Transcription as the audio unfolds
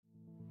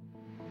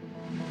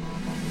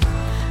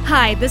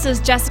Hi, this is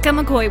Jessica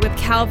McCoy with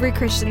Calvary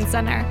Christian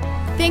Center.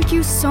 Thank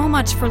you so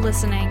much for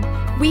listening.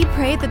 We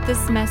pray that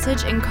this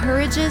message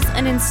encourages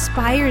and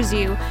inspires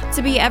you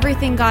to be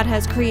everything God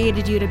has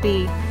created you to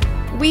be.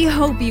 We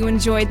hope you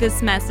enjoyed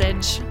this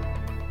message.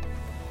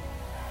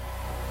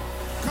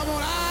 Come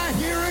on, I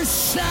hear a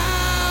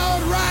shout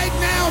right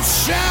now.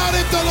 Shout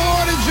if the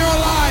Lord is your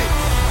life.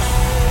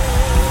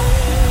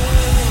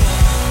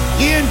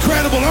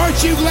 Incredible.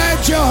 Aren't you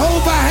glad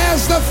Jehovah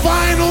has the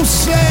final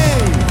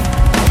say?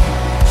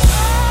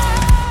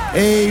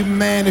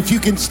 Amen. If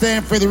you can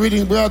stand for the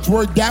reading of God's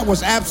word, that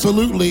was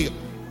absolutely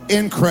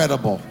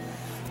incredible.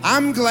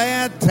 I'm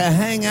glad to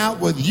hang out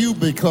with you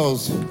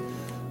because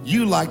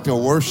you like to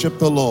worship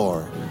the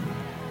Lord.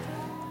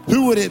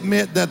 Who would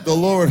admit that the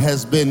Lord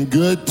has been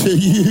good to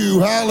you?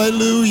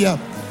 Hallelujah.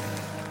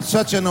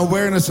 Such an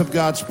awareness of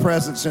God's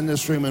presence in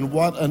this room, and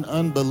what an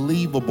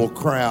unbelievable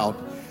crowd.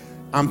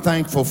 I'm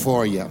thankful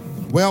for you.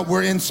 Well,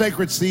 we're in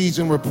sacred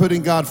season. We're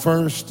putting God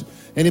first.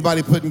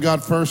 Anybody putting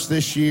God first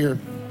this year?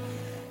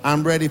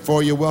 I'm ready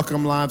for you.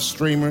 Welcome, live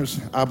streamers.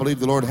 I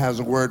believe the Lord has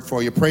a word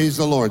for you. Praise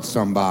the Lord,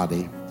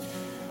 somebody.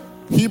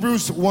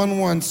 Hebrews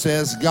 1:1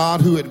 says, God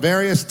who at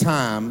various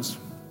times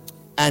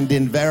and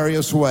in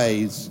various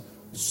ways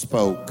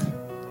spoke.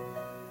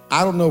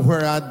 I don't know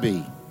where I'd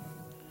be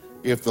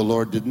if the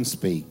Lord didn't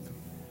speak.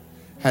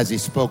 Has he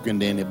spoken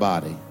to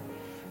anybody?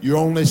 You're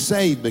only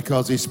saved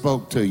because he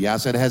spoke to you. I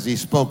said, has he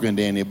spoken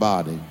to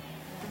anybody?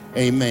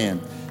 Amen.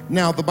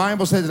 Now, the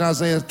Bible says in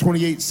Isaiah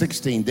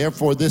 28:16,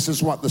 therefore, this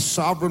is what the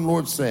sovereign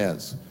Lord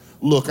says.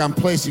 Look, I'm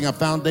placing a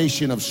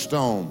foundation of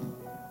stone.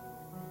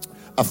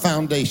 A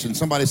foundation.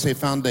 Somebody say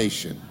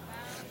foundation.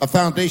 A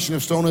foundation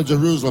of stone in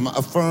Jerusalem,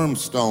 a firm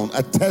stone,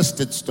 a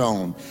tested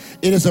stone.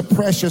 It is a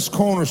precious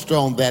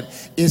cornerstone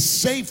that is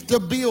safe to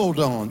build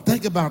on.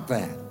 Think about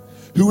that.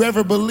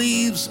 Whoever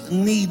believes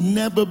need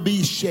never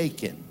be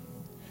shaken.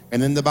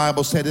 And then the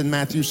Bible said in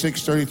Matthew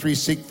 6:33,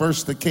 seek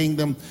first the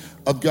kingdom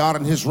of God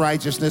and his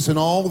righteousness, and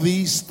all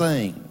these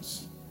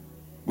things.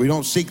 We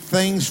don't seek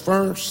things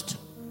first.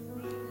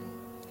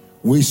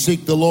 We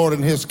seek the Lord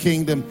and his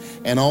kingdom,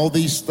 and all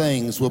these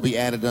things will be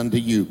added unto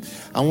you.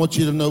 I want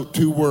you to note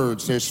two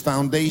words. There's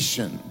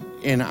foundation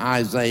in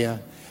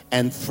Isaiah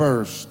and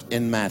first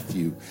in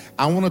Matthew.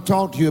 I want to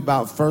talk to you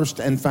about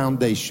first and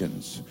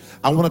foundations.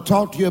 I want to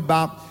talk to you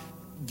about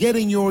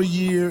getting your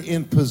year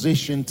in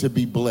position to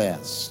be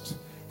blessed.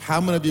 How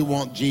many of you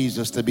want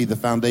Jesus to be the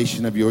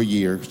foundation of your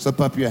year?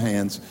 Slip up your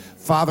hands.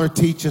 Father,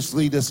 teach us,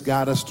 lead us,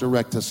 guide us,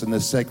 direct us in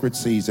this sacred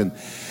season.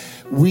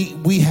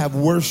 We have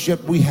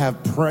worship, we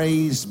have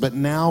praise, but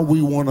now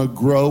we want to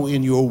grow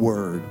in your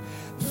word.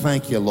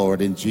 Thank you,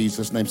 Lord, in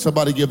Jesus' name.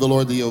 Somebody give the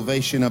Lord the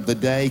ovation of the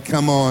day.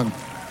 Come on.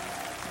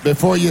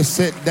 Before you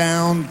sit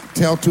down,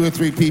 tell two or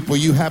three people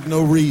you have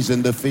no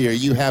reason to fear.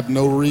 You have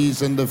no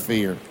reason to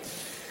fear.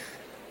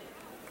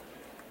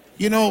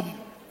 You know,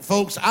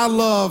 folks, I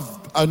love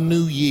a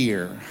new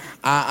year.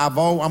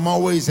 I'm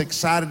always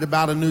excited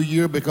about a new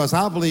year because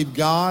I believe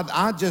God.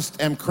 I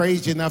just am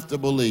crazy enough to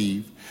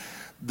believe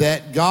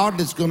that God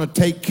is going to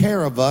take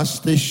care of us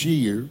this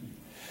year.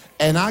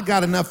 And I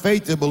got enough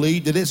faith to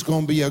believe that it's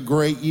going to be a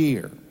great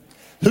year.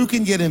 Who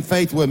can get in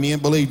faith with me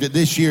and believe that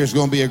this year is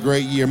going to be a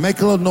great year? Make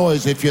a little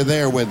noise if you're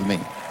there with me.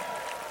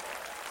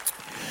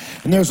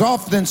 And there's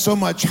often so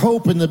much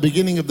hope in the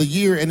beginning of the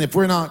year, and if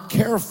we're not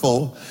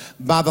careful,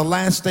 by the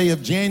last day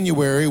of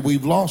January,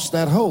 we've lost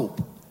that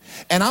hope.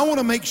 And I want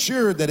to make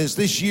sure that as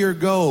this year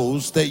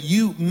goes, that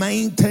you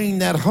maintain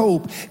that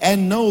hope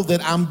and know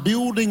that I'm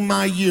building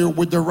my year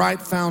with the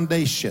right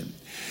foundation.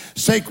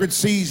 Sacred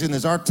season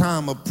is our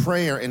time of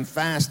prayer and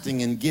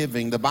fasting and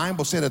giving. The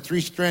Bible said a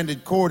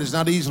three-stranded cord is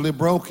not easily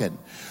broken.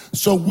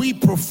 So we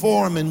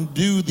perform and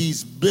do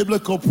these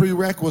biblical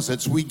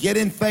prerequisites. We get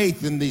in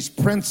faith in these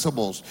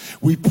principles.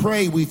 We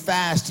pray, we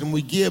fast, and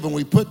we give, and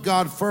we put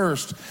God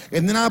first.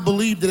 And then I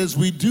believe that as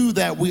we do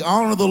that, we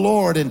honor the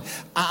Lord. And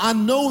I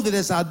know that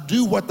as I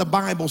do what the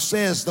Bible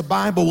says, the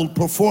Bible will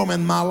perform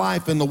in my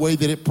life in the way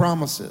that it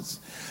promises.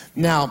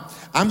 Now,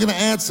 I'm going to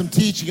add some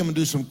teaching. I'm going to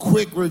do some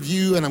quick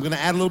review, and I'm going to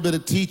add a little bit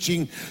of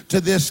teaching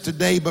to this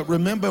today. But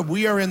remember,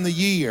 we are in the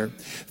year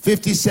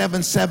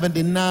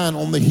 5779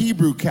 on the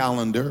Hebrew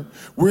calendar.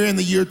 We're in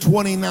the year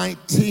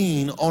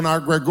 2019 on our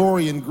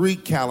Gregorian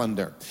Greek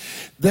calendar.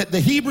 The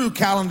Hebrew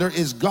calendar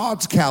is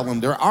God's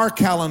calendar. Our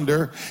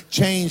calendar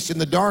changed in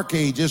the Dark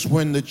Ages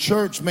when the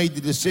church made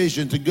the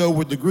decision to go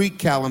with the Greek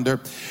calendar.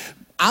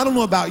 I don't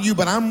know about you,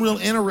 but I'm real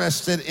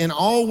interested in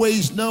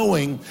always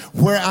knowing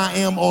where I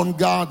am on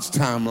God's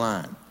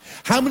timeline.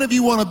 How many of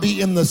you want to be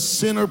in the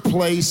center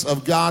place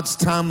of God's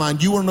timeline?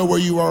 You want to know where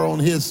you are on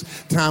his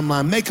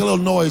timeline? Make a little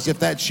noise if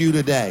that's you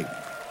today.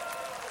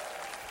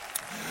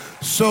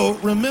 So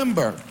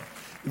remember,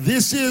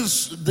 This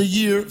is the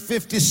year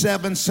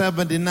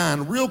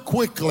 5779. Real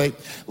quickly,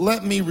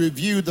 let me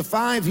review. The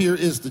 5 here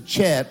is the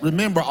Chet.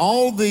 Remember,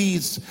 all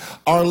these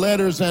are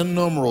letters and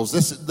numerals.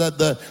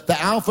 The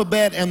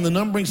alphabet and the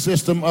numbering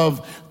system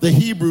of the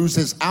Hebrews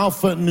is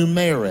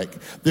alphanumeric.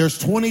 There's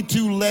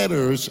 22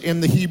 letters in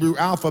the Hebrew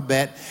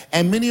alphabet,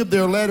 and many of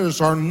their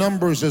letters are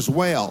numbers as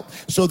well.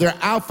 So they're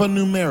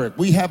alphanumeric.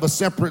 We have a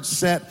separate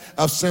set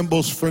of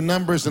symbols for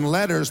numbers and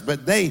letters,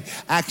 but they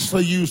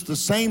actually use the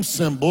same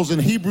symbols.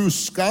 And Hebrew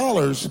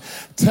scholars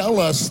tell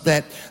us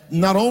that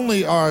not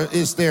only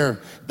is their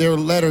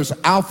letters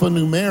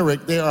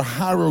alphanumeric, they are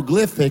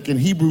hieroglyphic, and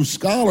Hebrew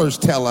scholars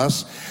tell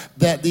us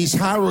that these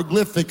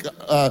hieroglyphic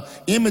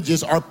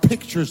images are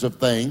pictures of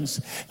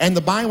things. And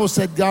the Bible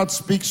said God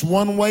speaks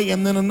one way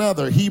and then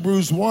another.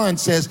 Hebrews 1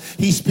 says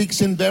he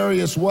speaks in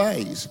various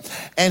ways.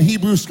 And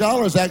Hebrew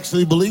scholars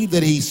actually believe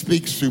that he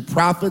speaks through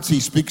prophets, he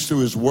speaks through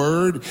his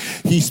word,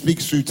 he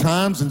speaks through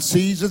times and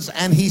seasons,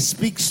 and he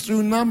speaks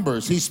through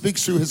numbers. He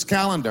speaks through his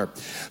calendar.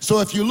 So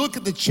if you look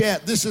at the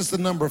Chet, this is the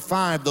number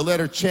 5, the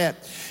letter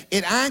Chet.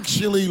 It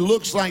actually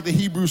looks like, the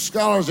Hebrew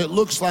scholars, it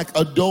looks like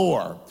a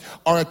door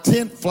or a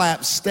tent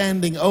flap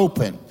standing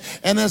open.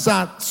 And as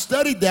I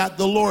studied that,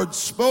 the Lord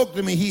spoke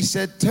to me. He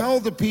said, tell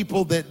the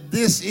people that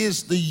this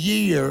is the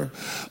year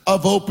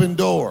of open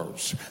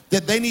doors,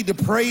 that they need to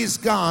praise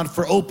God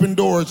for open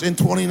doors in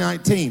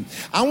 2019.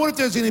 I wonder if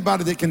there's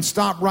anybody that can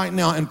stop right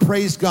now and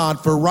praise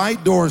God for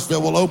right doors that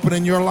will open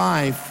in your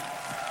life.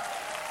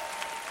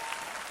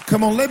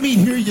 Come on, let me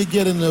hear you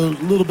get in a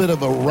little bit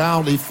of a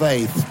rowdy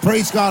faith.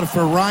 Praise God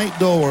for right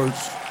doors.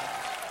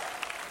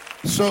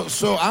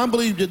 So I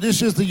believe that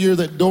this is the year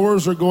that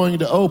doors are going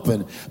to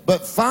open.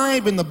 But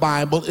 5 in the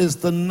Bible is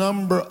the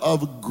number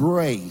of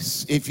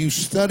grace. If you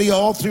study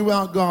all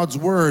throughout God's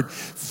word,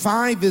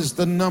 5 is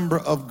the number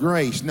of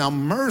grace. Now,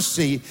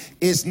 mercy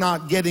is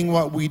not getting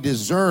what we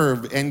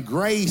deserve, and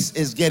grace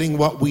is getting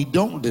what we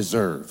don't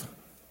deserve.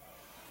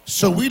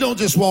 So we don't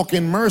just walk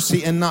in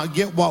mercy and not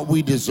get what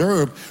we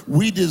deserve.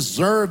 We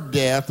deserve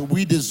death.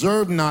 We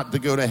deserve not to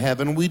go to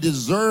heaven. We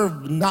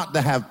deserve not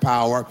to have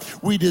power.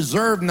 We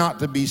deserve not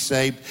to be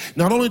saved.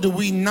 Not only do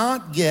we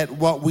not get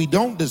what we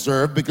don't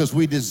deserve because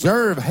we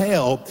deserve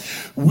hell,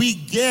 we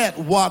get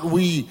what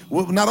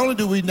not only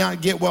do we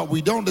not get what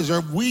we don't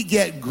deserve, we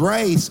get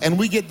grace, and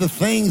we get the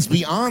things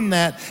beyond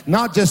that,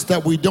 not just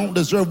that we don't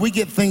deserve. We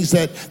get things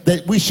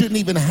that we shouldn't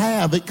even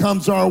have. It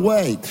comes our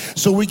way.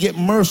 So we get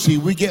mercy.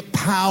 We get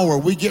power.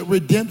 We get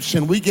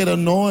redemption, we get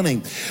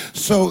anointing.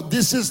 So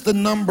this is the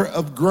number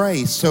of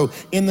grace. So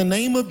in the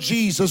name of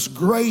Jesus,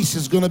 grace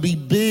is going to be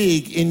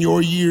big in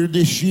your year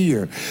this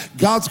year.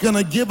 God's going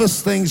to give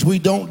us things we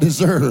don't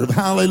deserve.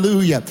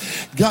 Hallelujah.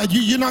 God,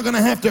 you're not going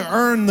to have to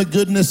earn the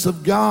goodness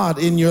of God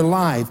in your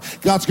life.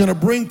 God's going to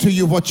bring to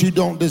you what you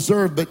don't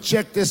deserve. But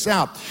check this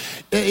out.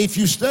 If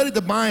you study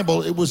the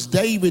Bible, it was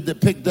David that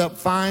picked up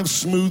 5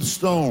 smooth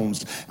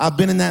stones. I've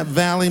been in that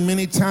valley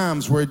many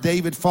times where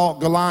David fought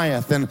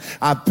Goliath, and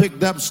I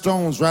picked up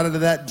stones right out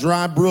of that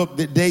dry brook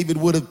that David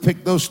would have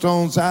picked those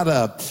stones out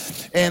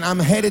of. And I'm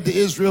headed to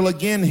Israel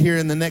again here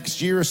in the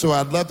next year or so.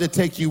 I'd love to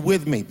take you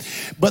with me.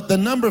 But the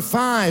number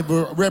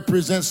 5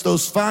 represents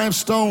those 5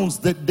 stones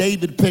that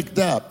David picked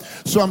up.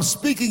 So I'm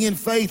speaking in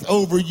faith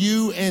over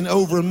you and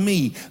over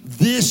me.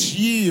 This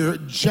year,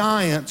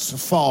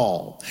 giants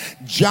fall.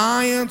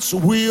 Giants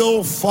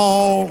will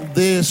fall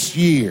this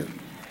year.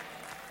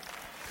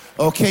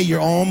 Okay, you're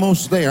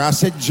almost there. I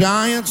said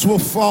giants will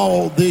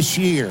fall this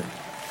year.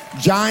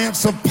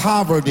 Giants of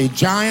poverty,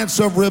 giants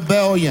of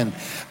rebellion.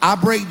 I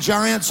break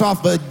giants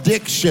off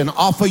addiction,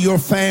 off of your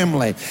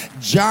family.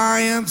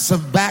 Giants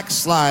of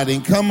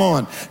backsliding. Come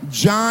on.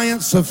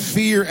 Giants of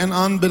fear and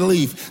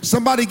unbelief.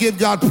 Somebody give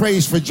God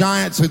praise for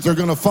giants that are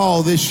going to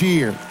fall this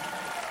year.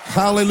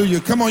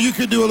 Hallelujah. Come on, you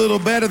could do a little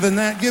better than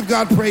that. Give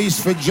God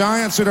praise for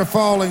giants that are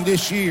falling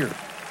this year.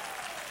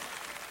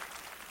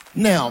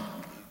 Now,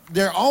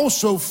 there are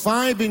also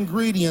 5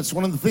 ingredients.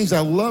 One of the things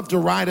I love to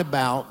write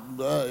about,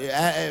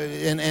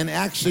 and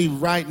actually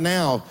right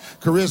now,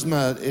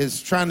 Charisma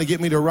is trying to get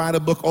me to write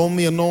a book on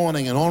the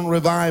anointing and on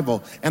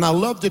revival. And I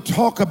love to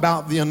talk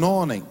about the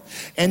anointing.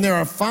 And there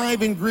are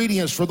 5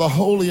 ingredients for the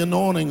holy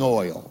anointing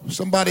oil.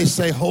 Somebody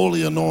say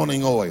holy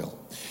anointing oil.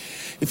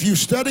 If you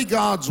study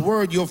God's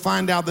word, you'll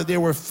find out that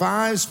there were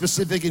 5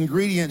 specific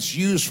ingredients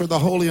used for the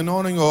holy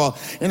anointing oil.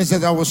 And it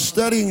says, I was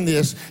studying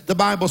this, the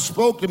Bible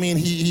spoke to me,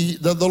 and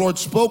the Lord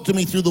spoke to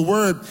me through the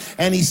word,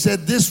 and he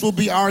said, this will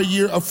be our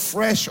year of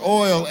fresh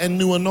oil and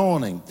new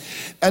anointing.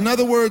 In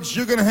other words,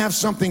 you're going to have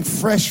something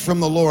fresh from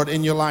the Lord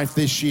in your life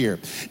this year.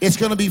 It's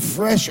going to be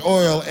fresh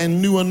oil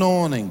and new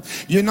anointing.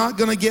 You're not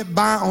going to get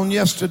by on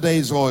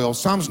yesterday's oil.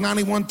 Psalms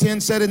 91:10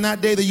 said, in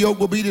that day the yoke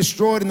will be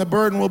destroyed and the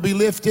burden will be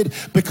lifted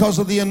because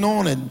of the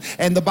anointing. anointed.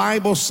 And the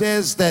Bible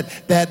says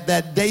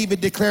that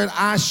David declared,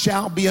 I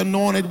shall be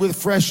anointed with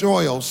fresh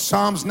oil.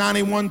 Psalms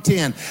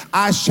 91:10,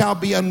 I shall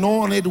be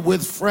anointed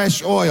with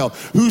fresh oil.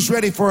 Who's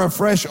ready for a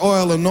fresh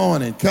oil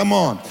anointing? Come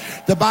on.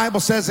 The Bible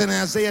says in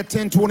Isaiah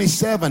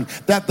 10:27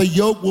 that the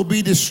yoke will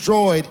be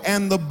destroyed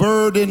and the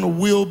burden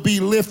will be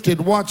lifted.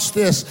 Watch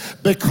this,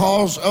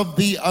 because of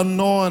the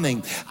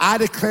anointing. I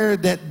declare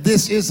that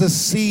this is a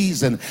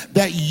season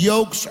that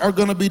yokes are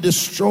going to be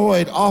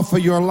destroyed off of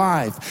your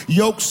life.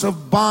 Yokes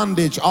of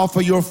bondage off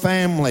of your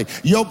family.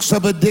 Yokes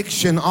of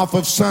addiction off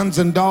of sons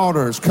and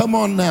daughters. Come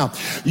on now.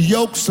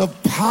 Yokes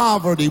of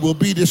poverty will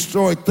be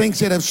destroyed. Things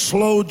that have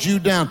slowed you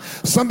down.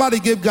 Somebody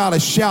give God a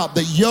shout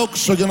that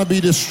yokes are going to be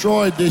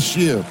destroyed this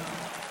year.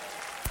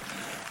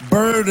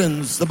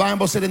 Burdens, the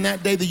Bible said in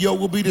that day the yoke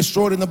will be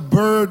destroyed and the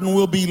burden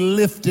will be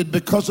lifted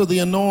because of the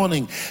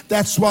anointing.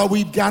 That's why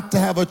we've got to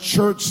have a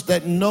church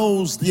that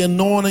knows the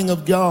anointing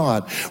of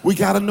God. We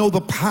got to know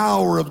the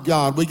power of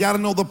God. We got to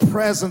know the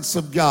presence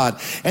of God.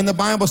 And the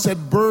Bible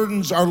said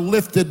burdens are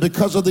lifted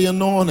because of the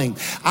anointing.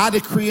 I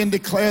decree and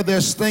declare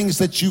there's things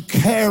that you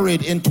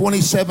carried in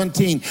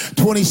 2017,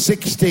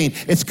 2016.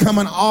 It's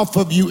coming off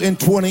of you in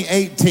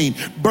 2018.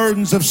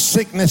 Burdens of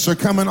sickness are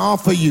coming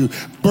off of you.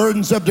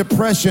 Burdens of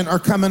depression are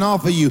coming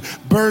off of you.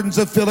 Burdens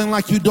of feeling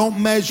like you don't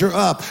measure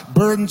up.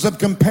 Burdens of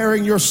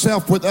comparing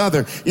yourself with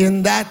others.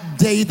 In that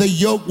day the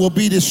yoke will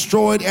be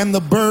destroyed and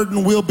the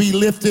burden will be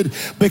lifted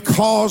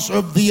because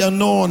of the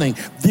anointing.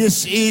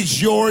 This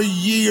is your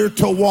year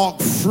to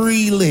walk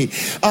freely,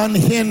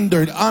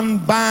 unhindered,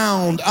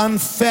 unbound,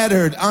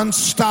 unfettered,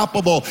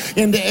 unstoppable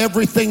into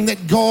everything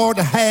that God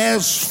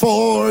has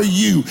for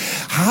you.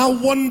 How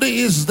wonder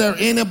is there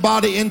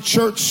anybody in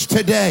church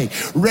today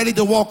ready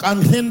to walk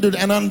unhindered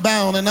and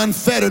unbound and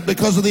unfettered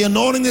because of the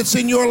anointing that's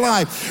in your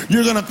life?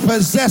 You're going to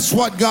possess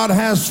what God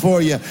has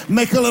for you.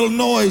 Make a little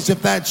noise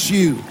if that's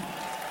you.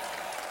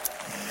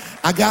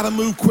 I got to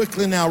move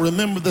quickly now.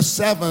 Remember, the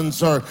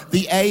sevens are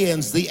the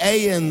ANs. The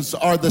ANs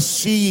are the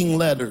seeing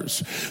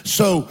letters.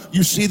 So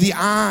you see the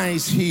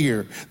eyes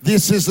here.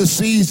 This is a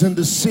season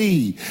to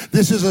see.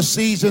 This is a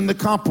season to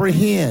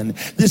comprehend.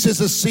 This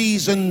is a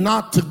season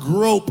not to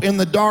grope in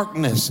the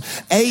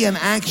darkness. AN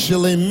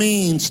actually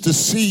means to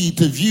see,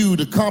 to view,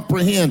 to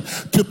comprehend,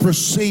 to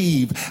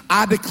perceive.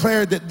 I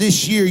declare that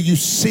this year you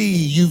see,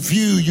 you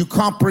view, you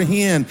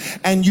comprehend,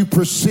 and you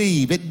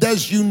perceive. It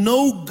does you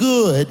no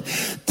good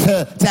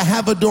to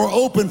have a door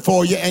open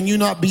for you and you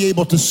not be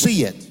able to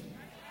see it.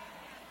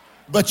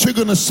 But you're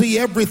going to see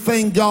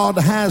everything God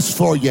has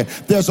for you.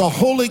 There's a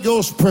Holy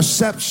Ghost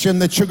perception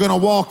that you're going to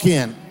walk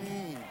in.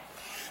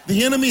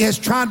 The enemy has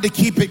tried to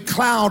keep it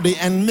cloudy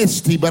and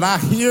misty, but I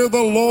hear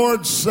the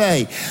Lord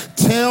say,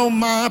 tell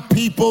my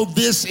people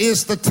this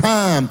is the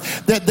time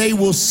that they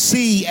will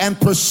see and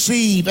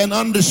perceive and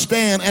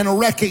understand and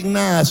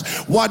recognize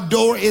what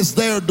door is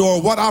their door,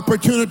 what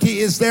opportunity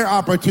is their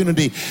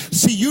opportunity.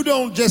 See, you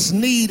don't just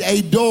need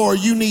a door,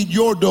 you need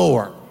your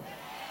door.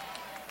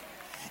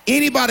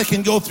 Anybody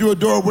can go through a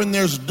door when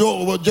there's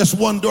just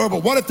one door,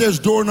 but what if there's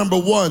door number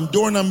 1,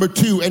 door number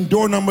 2, and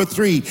door number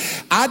 3?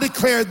 I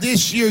declare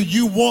this year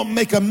you won't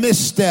make a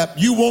misstep.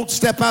 You won't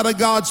step out of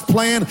God's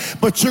plan,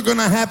 but you're going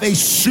to have a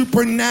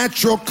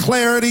supernatural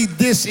clarity.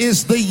 This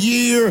is the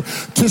year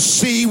to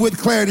see with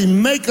clarity.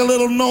 Make a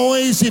little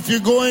noise if you're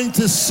going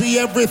to see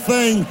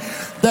everything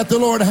that the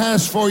Lord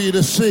has for you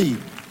to see.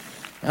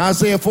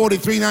 Isaiah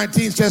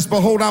 43:19 says,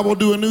 behold, I will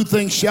do a new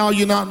thing. Shall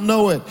you not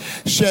know it?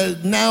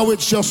 Now it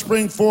shall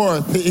spring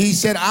forth. He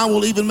said, I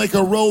will even make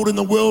a road in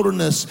the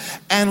wilderness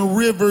and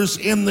rivers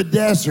in the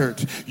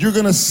desert. You're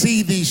going to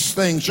see these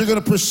things. You're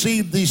going to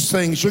perceive these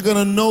things. You're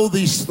going to know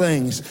these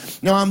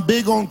things. Now, I'm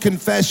big on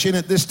confession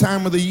at this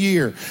time of the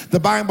year. The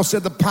Bible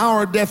said the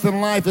power of death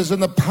and life is in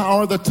the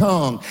power of the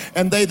tongue,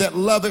 and they that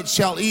love it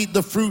shall eat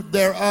the fruit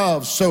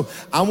thereof. So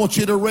I want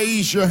you to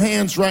raise your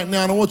hands right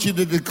now, and I want you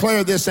to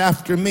declare this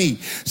after me.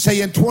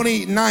 Say in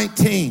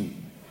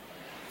 2019,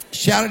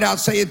 shout it out,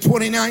 say in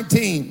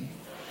 2019,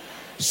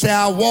 say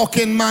I walk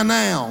in my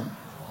now.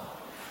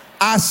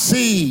 I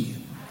see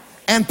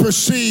and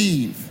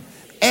perceive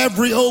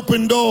every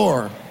open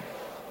door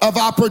of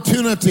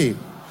opportunity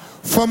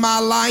for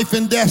my life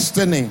and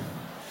destiny.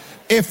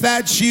 If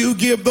that's you,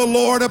 give the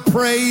Lord a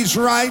praise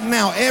right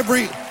now.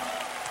 Every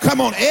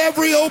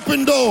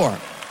open door.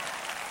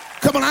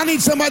 Come on, I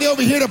need somebody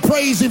over here to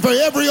praise him for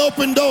every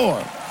open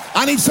door.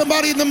 I need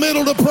somebody in the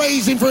middle to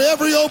praise him for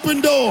every open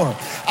door.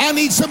 I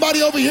need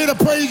somebody over here to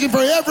praise him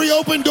for every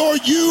open door.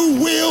 You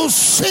will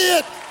see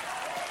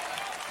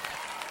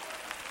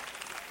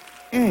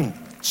it.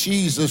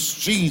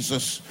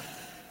 Jesus.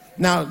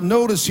 Now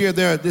notice here,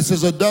 this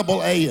is a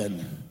double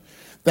AN.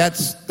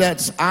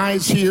 That's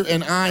eyes here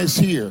and eyes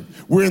here.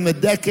 We're in the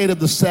decade of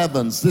the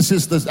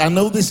sevens. I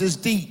know this is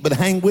deep, but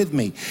hang with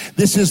me.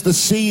 This is the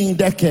seeing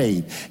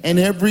decade. And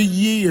every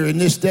year in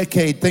this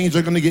decade, things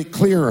are going to get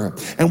clearer.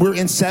 And we're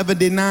in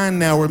 79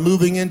 now. We're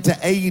moving into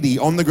 80.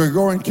 On the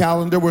Gregorian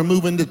calendar, we're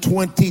moving to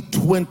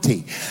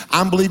 2020.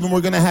 I'm believing we're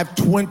going to have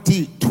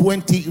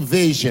 2020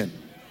 vision.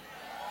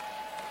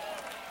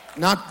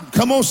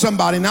 Come on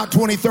somebody, not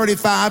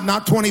 2035,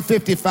 not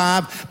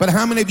 2055, but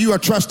how many of you are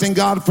trusting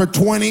God for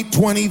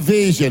 2020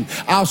 vision?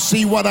 I'll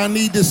see what I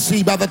need to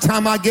see. By the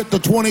time I get to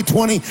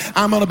 2020,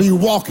 I'm going to be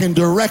walking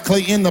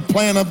directly in the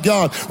plan of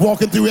God,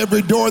 walking through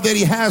every door that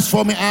he has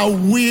for me. I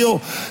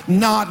will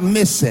not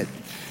miss it.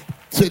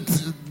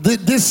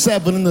 This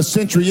 7 in the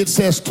century, it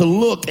says to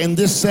look, and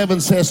this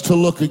 7 says to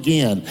look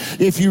again.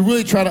 If you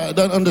really try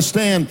to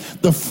understand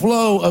the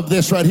flow of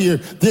this right here,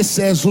 this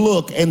says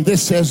look, and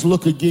this says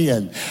look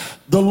again.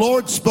 The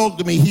Lord spoke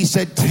to me. He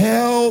said,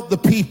 tell the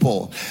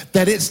people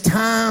that it's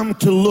time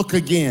to look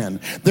again.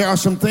 There are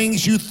some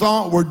things you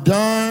thought were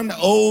done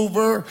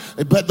over,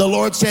 but the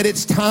Lord said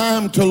it's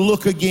time to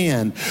look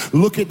again.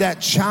 Look at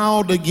that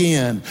child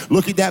again.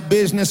 Look at that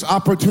business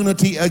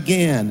opportunity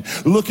again.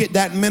 Look at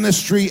that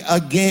ministry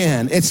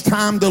again. It's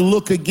time to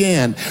look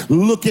again.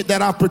 Look at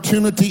that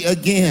opportunity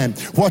again.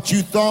 What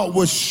you thought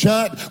was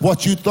shut,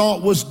 what you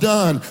thought was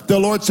done. The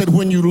Lord said,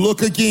 when you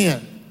look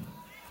again,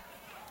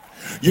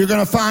 you're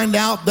going to find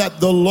out that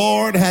the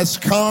Lord has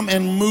come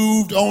and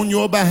moved on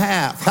your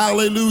behalf.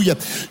 Hallelujah.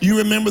 You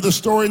remember the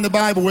story in the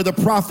Bible where the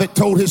prophet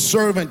told his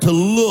servant to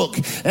look,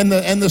 and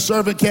the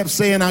servant kept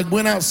saying, I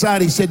went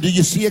outside. He said, do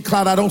you see a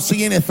cloud? I don't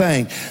see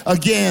anything.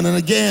 Again and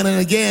again and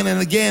again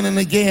and again and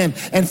again.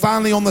 And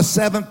finally on the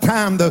 7th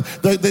time,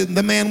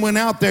 the man went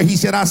out there. He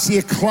said, I see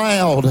a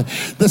cloud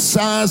the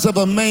size of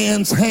a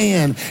man's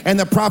hand. And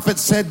the prophet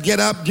said, get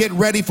up, get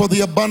ready for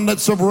the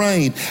abundance of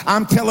rain.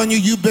 I'm telling you,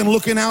 you've been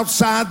looking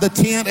outside the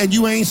tent and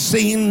you ain't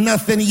seen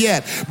nothing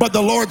yet. But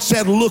the Lord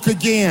said, look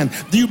again.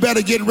 You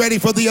better get ready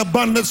for the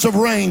abundance of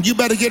rain. You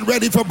better get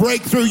ready for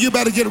breakthrough. You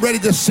better get ready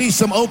to see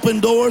some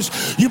open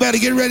doors. You better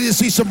get ready to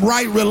see some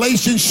right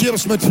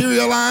relationships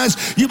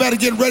materialize. You better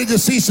get ready to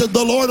see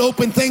the Lord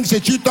open things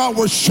that you thought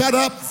were shut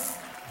up.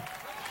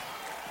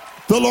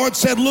 The Lord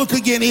said, look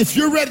again. If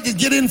you're ready to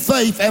get in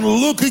faith and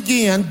look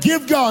again,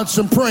 give God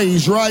some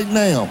praise right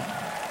now.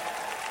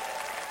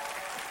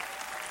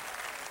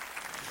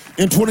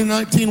 In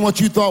 2019,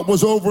 what you thought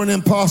was over and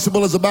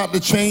impossible is about to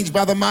change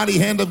by the mighty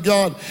hand of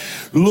God.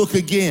 Look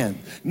again.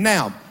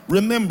 Now,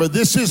 remember,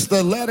 this is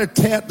the letter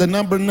Tet, the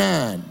number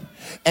 9.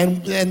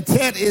 And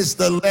Tet is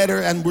the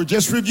letter, and we're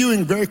just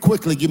reviewing very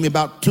quickly. Give me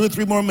about 2 or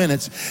 3 more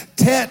minutes.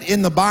 Tet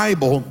in the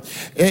Bible,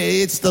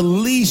 it's the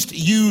least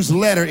used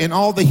letter in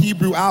all the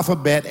Hebrew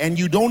alphabet, and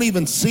you don't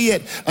even see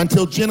it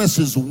until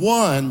Genesis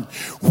 1,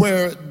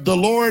 where the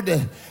Lord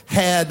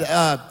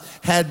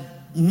had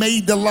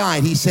made the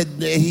light. He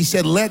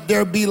said, let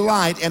there be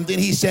light. And then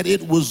he said,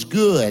 it was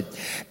good.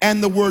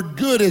 And the word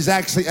good is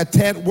actually a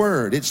Tet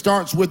word. It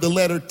starts with the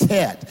letter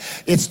Tet.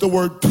 It's the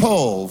word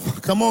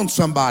Tov. Come on,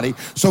 somebody.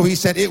 So he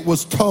said, it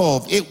was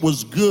Tov. It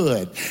was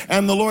good.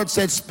 And the Lord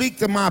said, speak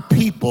to my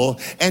people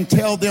and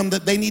tell them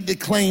that they need to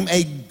claim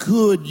a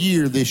good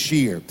year this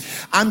year.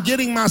 I'm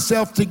getting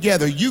myself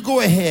together. You go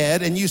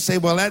ahead and you say,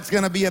 well, that's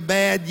going to be a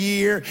bad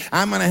year.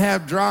 I'm going to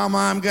have drama.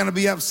 I'm going to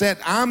be upset.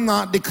 I'm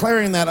not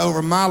declaring that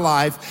over my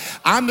life.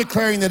 I'm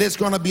declaring that it's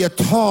going to be a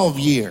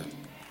Tov year.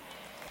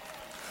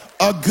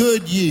 A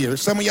good year.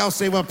 Some of y'all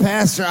say, well,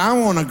 Pastor, I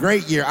want a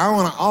great year. I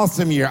want an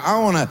awesome year. I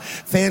want a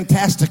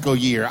fantastical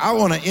year. I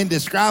want an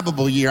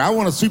indescribable year. I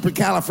want a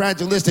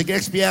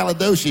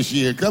supercalifragilisticexpialidocious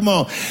year. Come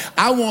on.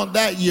 I want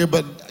that year.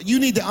 But you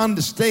need to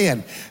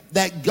understand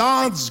that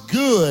God's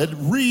good,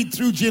 read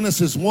through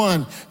Genesis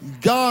 1,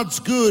 God's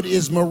good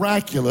is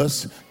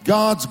miraculous.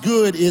 God's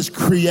good is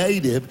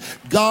creative.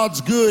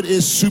 God's good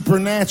is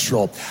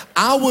supernatural.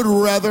 I would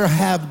rather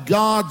have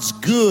God's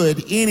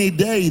good any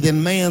day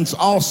than man's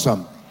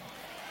awesome.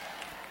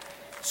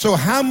 So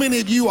how many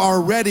of you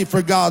are ready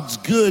for God's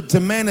good to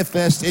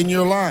manifest in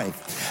your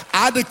life?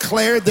 I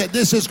declare that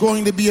this is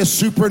going to be a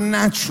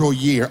supernatural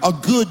year, a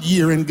good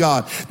year in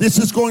God. This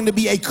is going to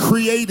be a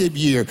creative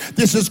year.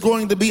 This is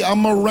going to be a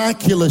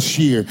miraculous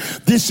year.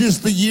 This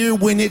is the year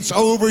when it's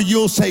over,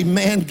 you'll say,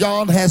 man,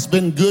 God has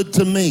been good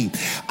to me.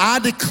 I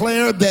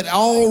declare that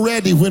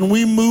already when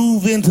we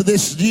move into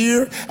this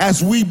year,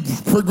 as we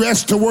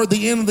progress toward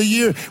the end of the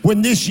year,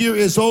 when this year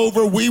is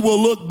over, we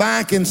will look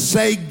back and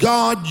say,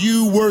 God,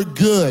 you were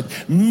good.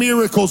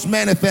 Miracles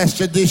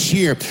manifested this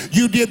year.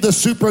 You did the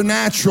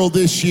supernatural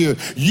this year.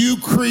 You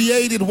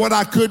created what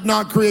I could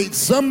not create.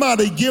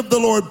 Somebody give the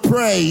Lord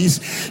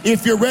praise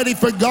if you're ready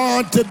for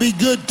God to be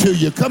good to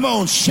you. Come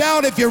on,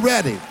 shout if you're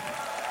ready.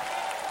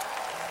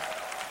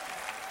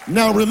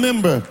 Now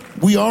remember,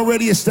 we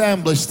already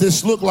established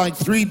this looked like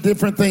 3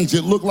 different things.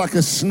 It looked like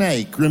a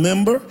snake,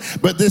 remember?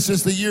 But this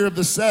is the year of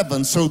the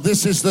 7. So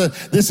this is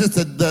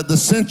the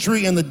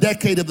century and the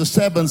decade of the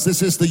 7s.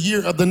 This is the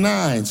year of the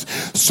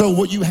 9s. So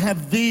what you have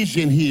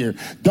vision here.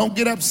 Don't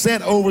get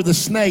upset over the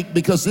snake,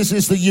 because this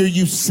is the year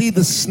you see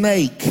the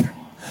snake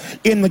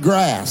in the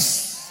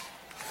grass.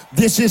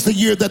 This is the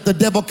year that the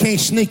devil can't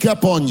sneak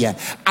up on you.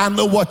 I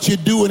know what you're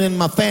doing in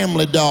my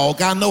family,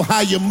 dog. I know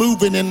how you're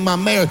moving in my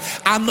marriage.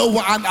 I know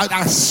what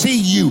I see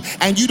you,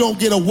 and you don't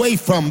get away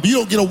from. You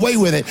don't get away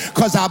with it,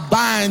 because I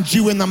bind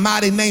you in the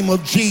mighty name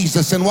of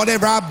Jesus. And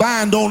whatever I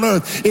bind on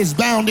earth is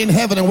bound in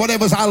heaven, and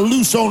whatever I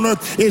loose on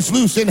earth is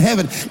loose in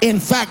heaven. In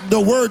fact, the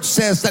word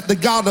says that the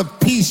God of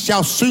peace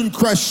shall soon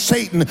crush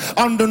Satan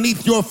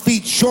underneath your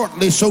feet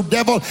shortly. So,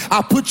 devil,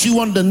 I put you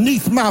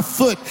underneath my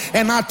foot,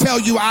 and I tell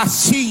you, I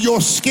see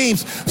your schemes.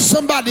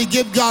 Somebody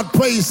give God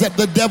praise that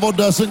the devil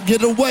doesn't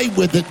get away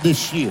with it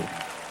this year.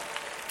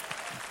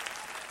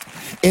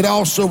 It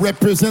also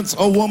represents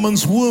a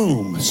woman's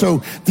womb.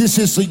 So this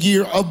is the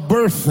year of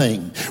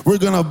birthing. We're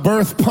going to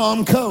birth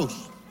Palm Coast.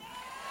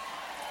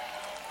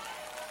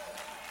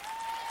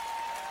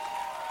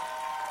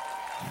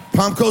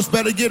 Palm Coast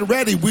better get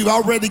ready. We've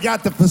already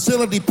got the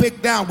facility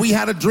picked out. We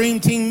had a dream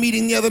team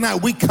meeting the other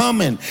night. We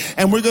coming,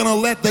 and we're going to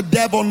let the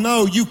devil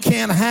know you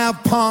can't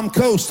have Palm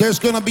Coast. There's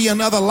going to be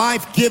another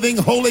life-giving,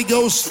 Holy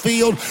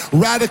Ghost-filled,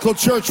 radical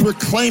church. We're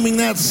claiming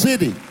that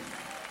city.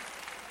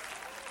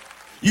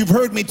 You've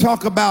heard me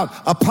talk about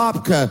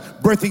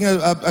Apopka, birthing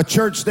a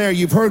church there.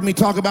 You've heard me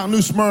talk about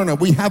New Smyrna.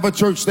 We have a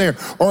church there.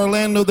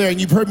 Orlando there. And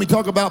you've heard me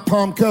talk about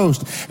Palm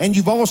Coast. And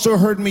you've also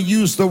heard me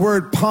use the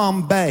word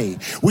Palm Bay.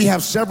 We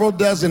have several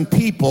dozen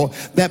people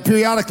that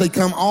periodically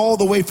come all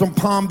the way from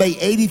Palm Bay,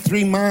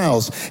 83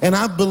 miles. And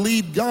I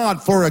believe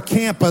God for a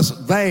campus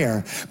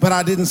there. But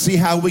I didn't see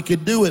how we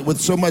could do it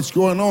with so much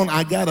going on.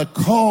 I got a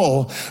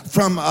call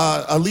from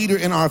a leader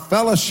in our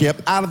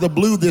fellowship out of the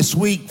blue this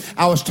week.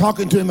 I was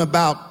talking to him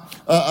about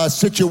a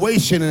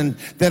situation and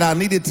that I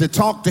needed to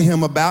talk to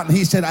him about. And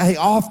he said, hey,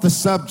 off the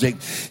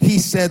subject, he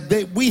said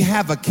that we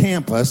have a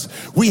campus.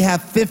 We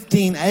have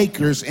 15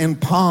 acres in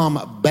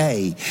Palm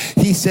Bay.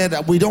 He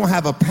said, we don't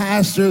have a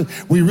pastor.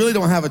 We really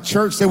don't have a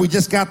church there. We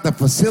just got the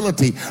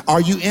facility.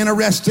 Are you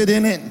interested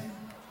in it?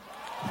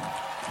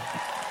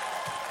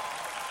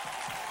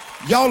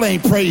 Y'all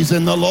ain't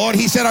praising the Lord.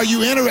 He said,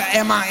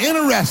 am I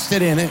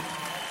interested in it?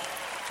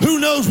 Who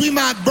knows, we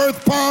might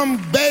birth Palm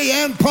Bay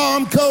and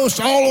Palm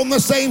Coast all on the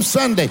same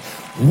Sunday.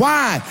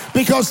 Why?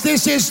 Because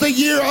this is the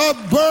year of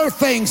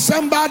birthing.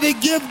 Somebody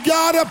give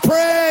God a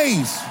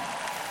praise.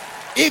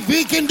 If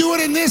he can do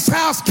it in this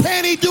house,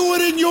 can he do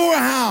it in your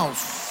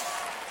house?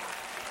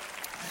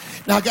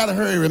 Now, I got to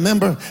hurry.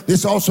 Remember,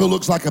 this also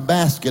looks like a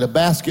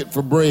basket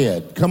for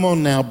bread. Come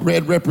on now.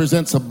 Bread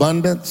represents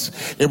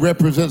abundance. It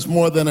represents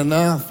more than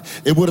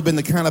enough. It would have been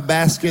the kind of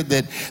basket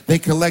that they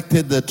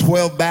collected the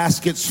 12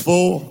 baskets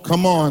full.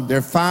 Come on. There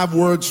are 5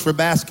 words for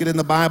basket in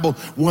the Bible.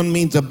 One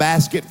means a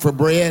basket for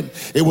bread.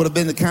 It would have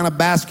been the kind of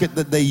basket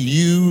that they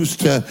used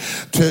to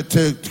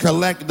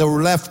collect the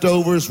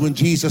leftovers when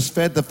Jesus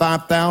fed the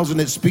 5,000.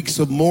 It speaks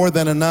of more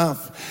than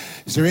enough.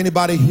 Is there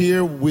anybody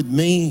here with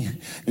me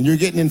and you're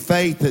getting in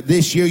faith that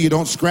this year you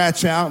don't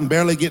scratch out and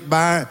barely get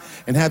by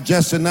and have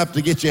just enough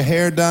to get your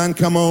hair done?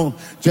 Come on,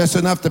 just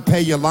enough to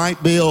pay your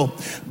light bill.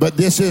 But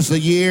this is the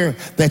year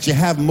that you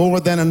have more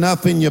than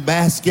enough in your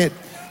basket.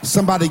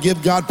 Somebody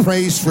give God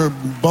praise for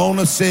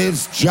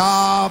bonuses,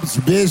 jobs,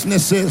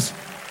 businesses.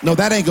 No,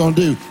 that ain't gonna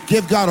do.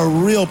 Give God a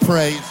real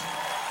praise.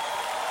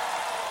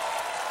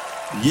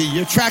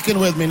 You're tracking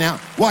with me now.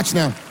 Watch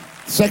now.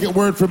 Second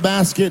word for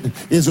basket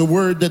is a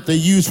word that they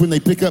use when they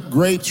pick up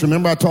grapes.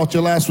 Remember I taught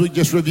you last week,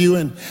 just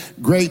reviewing,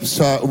 grapes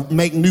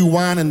make new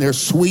wine and they're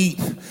sweet.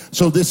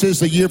 So this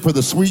is the year for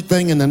the sweet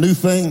thing and the new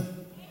thing.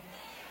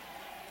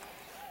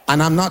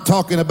 And I'm not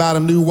talking about a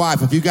new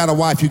wife. If you got a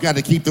wife, you got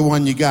to keep the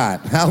one you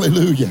got.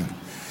 Hallelujah.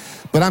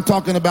 But I'm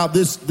talking about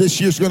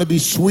this year's going to be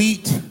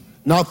sweet,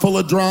 not full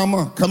of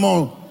drama. Come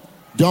on.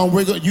 You're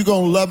going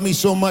to love me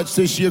so much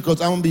this year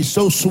because I'm going to be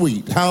so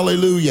sweet.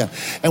 Hallelujah.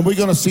 And we're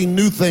going to see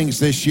new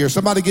things this year.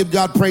 Somebody give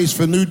God praise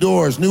for new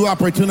doors, new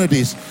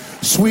opportunities,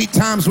 sweet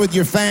times with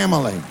your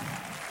family.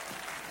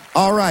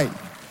 All right.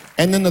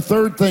 And then the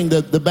third thing,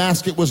 the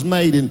basket was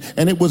made,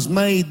 and it was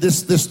made,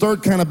 this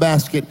third kind of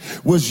basket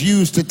was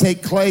used to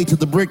take clay to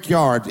the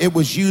brickyard. It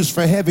was used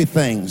for heavy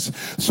things.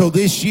 So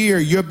this year,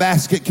 your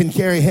basket can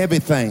carry heavy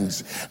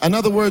things. In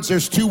other words,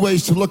 there's 2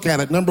 ways to look at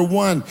it. Number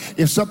 1,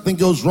 if something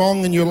goes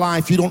wrong in your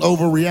life, you don't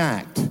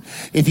overreact.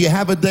 If you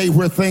have a day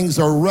where things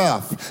are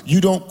rough, you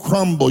don't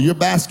crumble. Your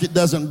basket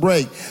doesn't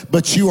break,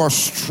 but you are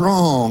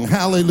strong.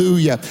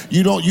 Hallelujah.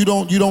 You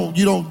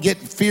don't get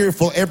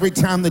fearful every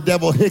time the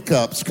devil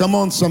hiccups. Come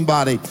on, somebody.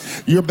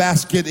 Your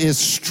basket is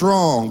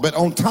strong. But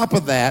on top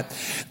of that,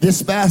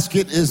 this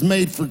basket is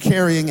made for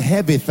carrying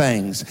heavy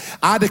things.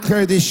 I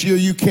declare this year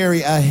you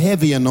carry a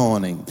heavy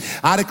anointing.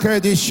 I declare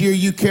this year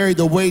you carry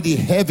the weighty,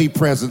 heavy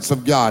presence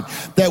of God.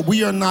 That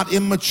we are not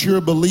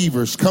immature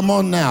believers. Come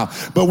on now.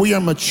 But we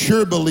are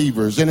mature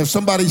believers. And if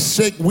somebody's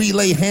sick, we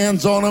lay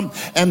hands on them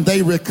and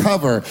they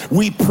recover.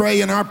 We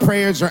pray and our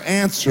prayers are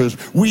answers.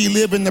 We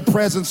live in the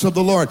presence of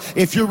the Lord.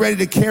 If you're ready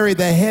to carry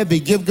the heavy,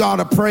 give God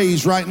a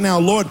praise right now.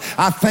 Lord,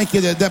 I thank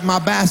you that my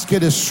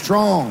basket is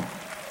strong.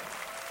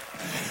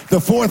 The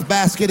fourth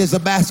basket is a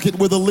basket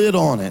with a lid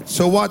on it.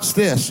 So watch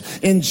this.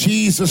 In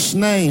Jesus'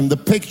 name, the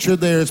picture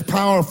there is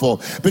powerful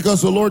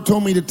because the Lord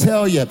told me to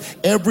tell you,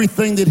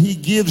 everything that he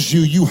gives you,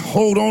 you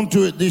hold on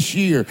to it this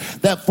year.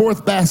 That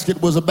fourth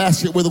basket was a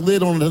basket with a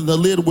lid on it, and the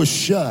lid was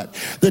shut.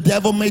 The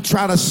devil may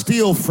try to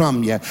steal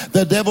from you.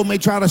 The devil may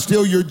try to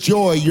steal your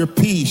joy, your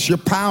peace, your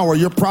power,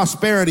 your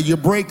prosperity, your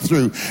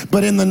breakthrough.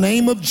 But in the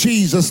name of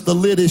Jesus, the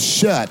lid is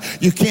shut.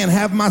 You can't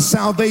have my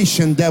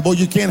salvation, devil.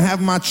 You can't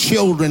have my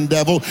children,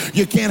 devil.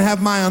 You can't have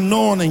my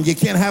anointing. You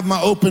can't have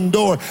my open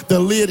door. The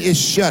lid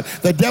is shut.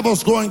 The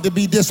devil's going to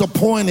be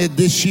disappointed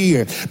this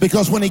year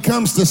because when he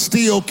comes to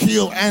steal,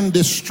 kill, and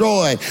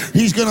destroy,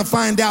 he's going to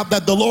find out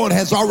that the Lord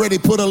has already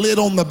put a lid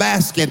on the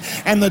basket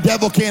and the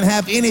devil can't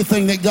have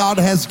anything that God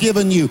has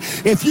given you.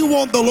 If you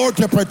want the Lord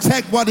to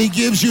protect what he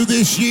gives you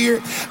this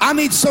year, I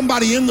need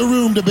somebody in the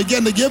room to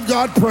begin to give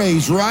God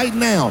praise right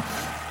now.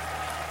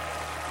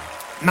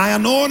 My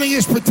anointing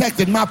is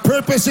protected. My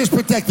purpose is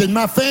protected.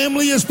 My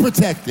family is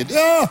protected.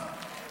 Oh,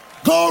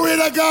 glory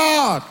to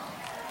God.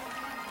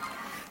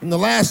 And the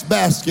last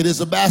basket is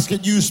a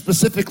basket used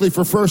specifically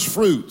for first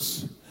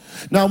fruits.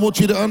 Now, I want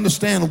you to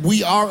understand,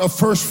 we are a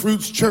first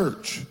fruits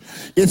church.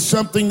 It's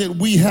something that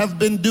we have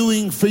been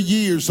doing for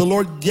years. The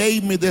Lord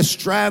gave me this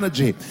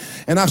strategy,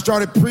 and I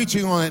started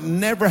preaching on it,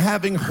 never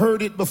having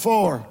heard it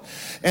before.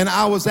 And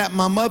I was at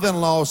my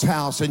mother-in-law's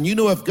house, and you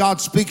know if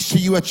God speaks to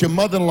you at your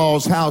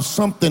mother-in-law's house,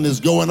 something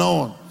is going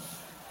on.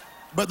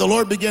 But the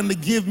Lord began to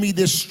give me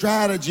this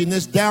strategy and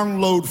this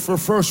download for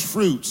first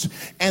fruits.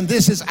 And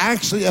this is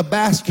actually a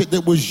basket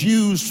that was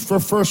used for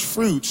first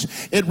fruits.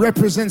 It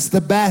represents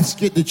the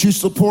basket that you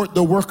support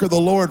the work of the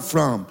Lord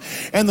from.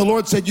 And the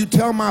Lord said, you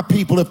tell my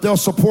people if they'll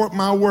support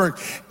my work,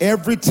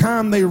 every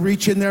time they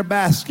reach in their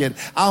basket,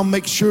 I'll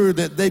make sure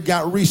that they've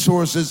got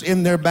resources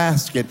in their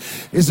basket.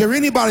 Is there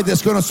anybody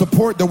that's going to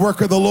support the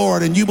work of the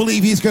Lord and you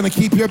believe he's going to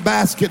keep your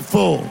basket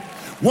full?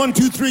 1,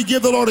 2, 3,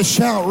 give the Lord a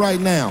shout right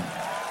now.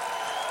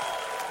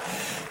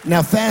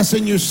 Now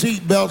fasten your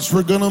seatbelts,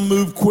 we're going to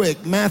move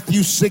quick.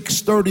 Matthew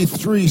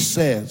 6:33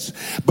 says,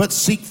 but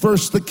seek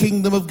first the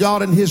kingdom of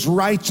God and his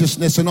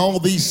righteousness, and all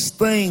these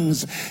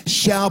things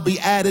shall be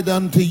added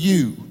unto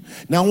you.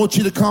 Now I want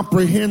you to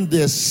comprehend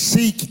this.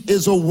 Seek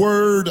is a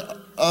word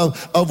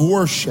of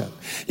worship.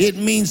 It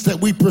means that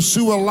we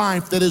pursue a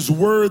life that is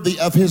worthy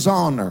of his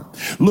honor.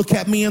 Look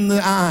at me in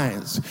the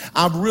eyes.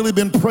 I've really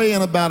been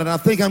praying about it. I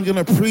think I'm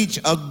going to preach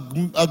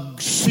a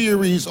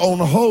series on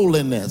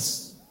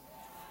holiness,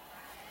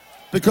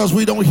 because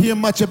we don't hear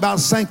much about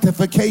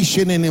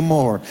sanctification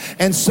anymore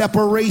and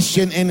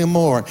separation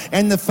anymore,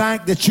 and the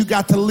fact that you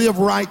got to live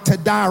right to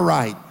die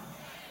right.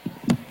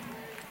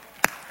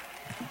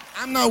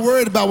 I'm not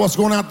worried about what's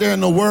going out there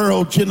in the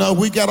world. You know,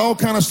 we got all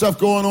kind of stuff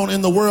going on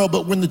in the world,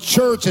 but when the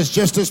church is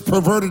just as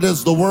perverted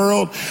as the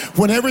world,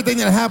 when everything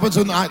that happens,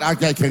 and I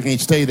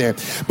can't stay there,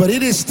 but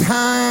it is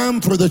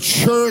time for the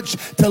church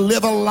to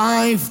live a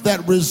life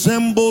that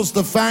resembles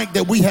the fact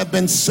that we have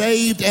been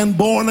saved and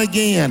born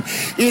again.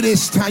 It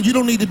is time. You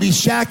don't need to be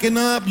shacking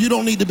up. You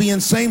don't need to be in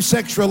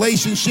same-sex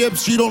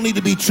relationships. You don't need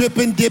to be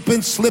tripping,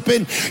 dipping,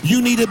 slipping. You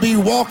need to be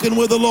walking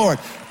with the Lord.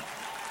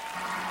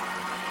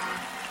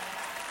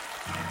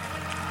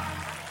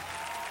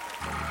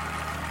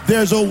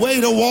 There's a way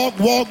to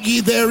walk ye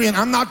therein.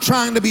 I'm not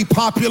trying to be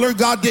popular.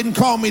 God didn't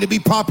call me to be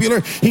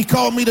popular. He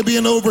called me to be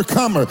an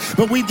overcomer.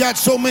 But we've got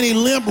so many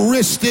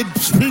limp-wristed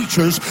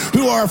preachers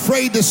who are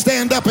afraid to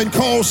stand up and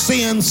call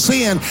sin,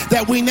 sin,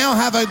 that we now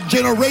have a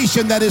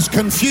generation that is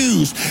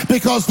confused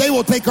because they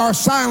will take our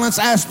silence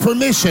as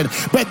permission.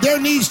 But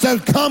there needs to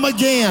come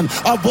again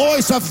a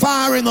voice of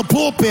fire in the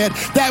pulpit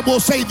that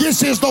will say,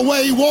 this is the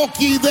way, walk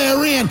ye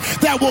therein,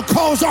 that will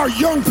cause our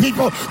young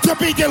people to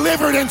be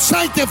delivered and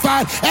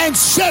sanctified and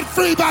set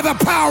free by the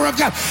power of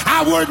God.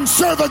 I wouldn't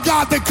serve a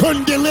God that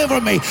couldn't deliver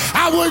me.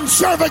 I wouldn't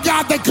serve a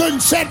God that couldn't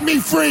set me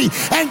free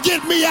and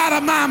get me out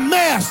of my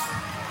mess.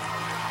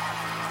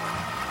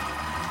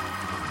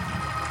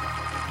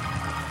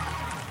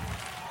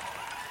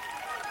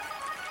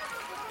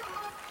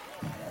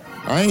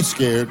 I ain't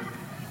scared.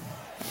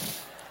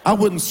 I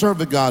wouldn't serve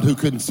a God who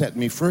couldn't set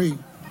me free.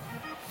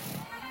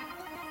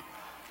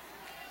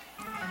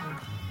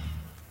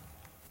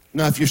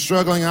 Now, if you're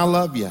struggling, I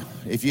love you.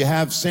 If you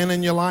have sin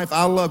in your life,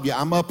 I love you.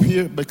 I'm up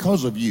here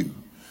because of you.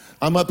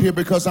 I'm up here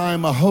because I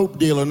am a hope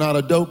dealer, not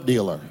a dope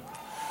dealer.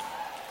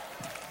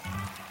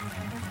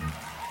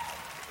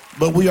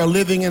 But we are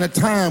living in a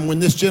time when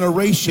this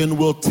generation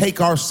will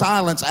take our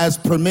silence as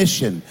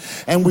permission.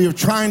 And we're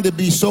trying to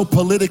be so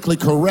politically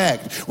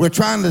correct. We're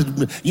trying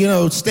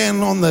to,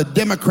 stand on the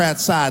Democrat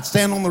side,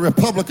 stand on the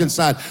Republican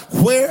side.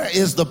 Where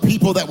is the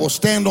people that will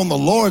stand on the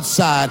Lord's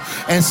side?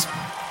 And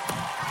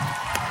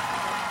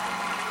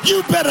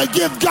you better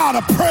give God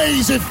a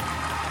praise.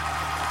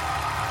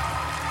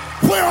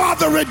 Where are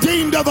the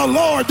redeemed of the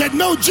Lord that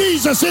know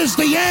Jesus is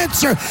the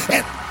answer?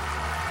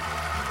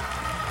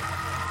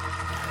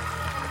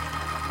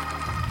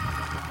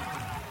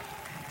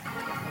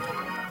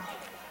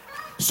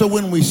 So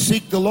when we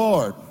seek the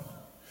Lord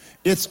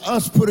It's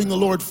us putting the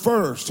Lord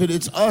first. And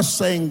it's us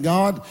saying,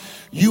 God,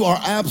 you are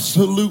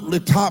absolutely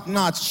top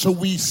notch. So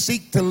we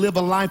seek to live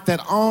a life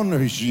that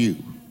honors you.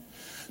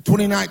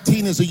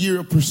 2019 is a year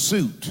of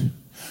pursuit.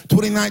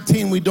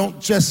 2019, we don't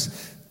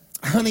just,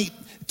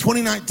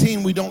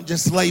 2019, we don't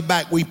just lay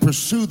back. We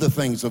pursue the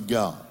things of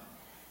God.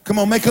 Come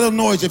on, make a little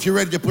noise if you're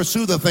ready to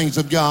pursue the things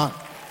of God.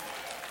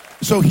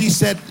 So he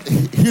said,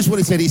 here's what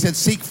he said. He said,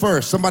 seek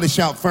first. Somebody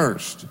shout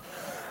first.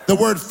 The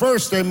word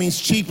first there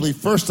means chiefly,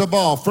 first of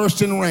all,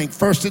 first in rank,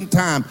 first in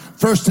time,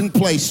 first in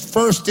place,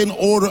 first in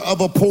order of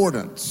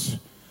importance.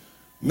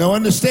 Now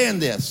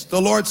understand this.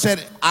 The Lord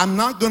said, I'm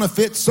not going to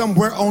fit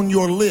somewhere on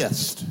your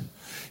list.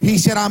 He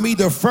said, I'm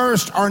either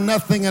first or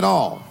nothing at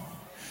all.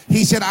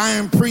 He said, I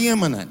am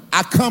preeminent.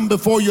 I come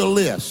before your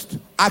list.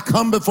 I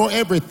come before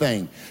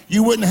everything.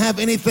 You wouldn't have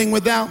anything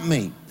without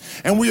me.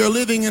 And we are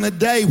living in a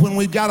day when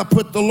we've got to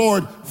put the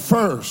Lord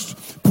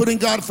first. Putting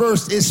God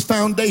first is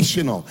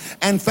foundational.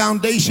 And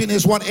foundation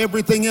is what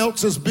everything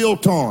else is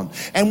built on.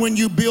 And when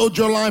you build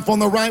your life on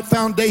the right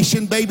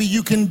foundation, baby,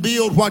 you can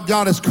build what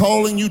God is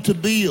calling you to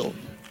build.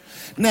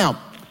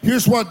 Now,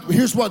 here's what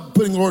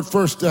putting the Lord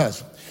first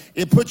does.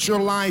 It puts your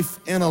life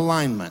in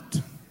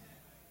alignment.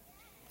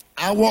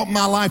 I want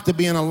my life to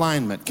be in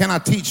alignment. Can I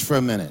teach for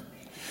a minute?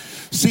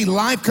 See,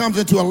 life comes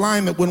into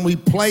alignment when we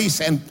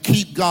place and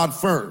keep God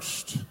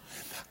first.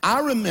 I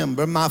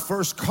remember my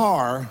first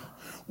car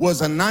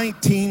was a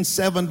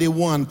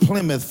 1971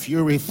 Plymouth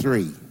Fury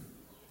 3.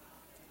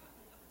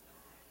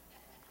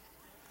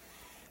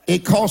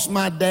 It cost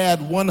my dad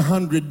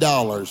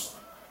 $100.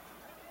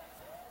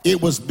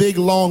 It was big,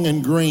 long,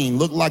 and green,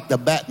 looked like the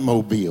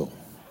Batmobile.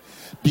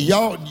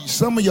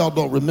 Some of y'all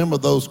don't remember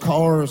those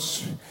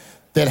cars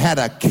that had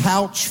a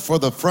couch for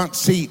the front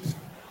seat?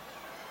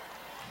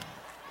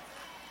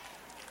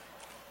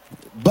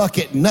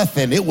 Bucket,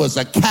 nothing. It was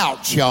a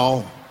couch,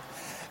 y'all.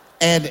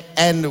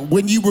 And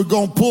when you were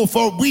going to pull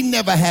forward, we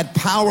never had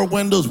power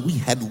windows. We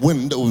had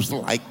windows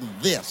like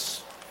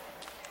this.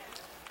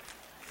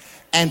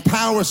 And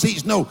power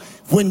seats. No,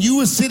 when you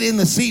would sit in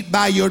the seat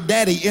by your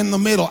daddy in the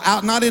middle,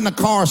 out, not in the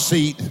car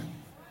seat,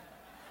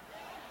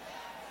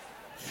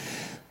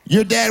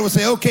 your dad would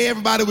say, okay,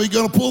 everybody, we're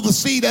going to pull the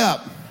seat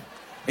up.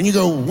 And you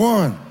go,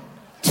 1,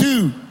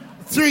 2,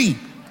 3.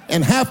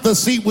 And half the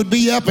seat would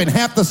be up and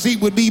half the seat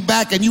would be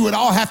back, and you would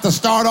all have to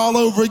start all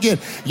over again.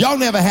 Y'all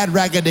never had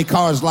raggedy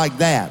cars like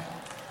that.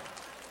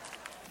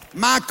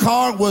 My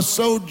car was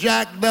so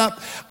jacked up,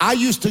 I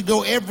used to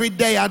go every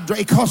day.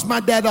 It cost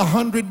my dad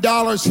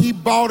 $100. He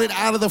bought it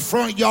out of the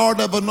front yard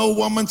of an old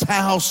woman's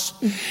house.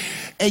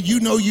 And you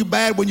know you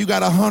bad when you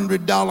got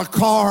 $100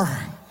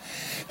 car.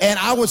 And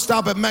I would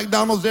stop at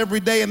McDonald's every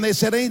day, and they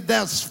said, ain't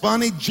that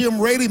funny? Jim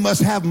Rady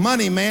must have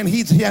money, man.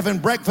 He's having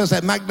breakfast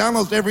at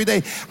McDonald's every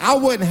day. I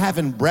wasn't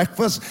having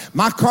breakfast.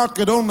 My car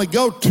could only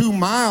go 2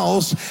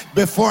 miles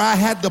before I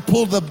had to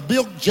pull the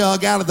milk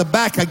jug out of the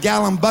back, a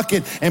gallon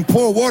bucket, and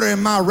pour water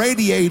in my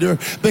radiator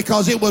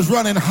because it was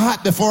running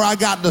hot before I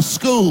got to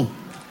school.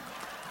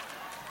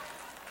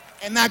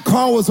 And that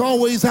car was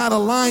always out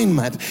of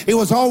alignment. It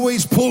was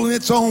always pulling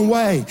its own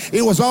way.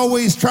 It was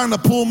always trying to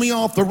pull me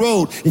off the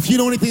road. If you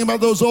know anything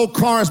about those old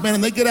cars, man,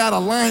 and they get out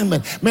of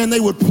alignment, man, they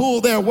would pull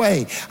their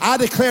way. I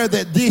declare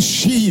that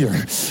this year,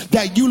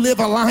 that you live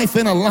a life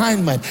in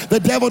alignment.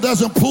 The devil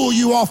doesn't pull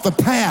you off the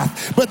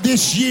path, but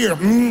this year,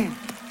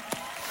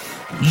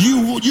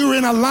 you're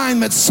in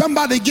alignment.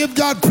 Somebody give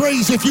God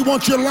praise if you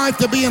want your life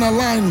to be in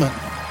alignment.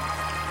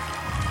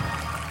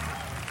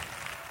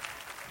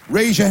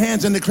 Raise your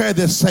hands and declare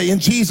this. Say, in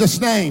Jesus'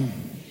 name,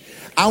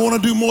 I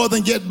want to do more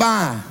than get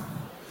by.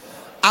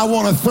 I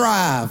want to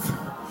thrive.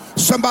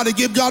 Somebody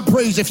give God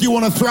praise if you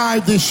want to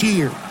thrive this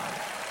year.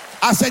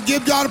 I said,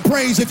 give God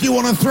praise if you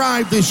want to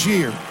thrive this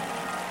year.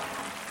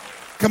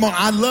 Come on,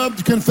 I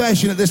love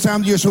confession at this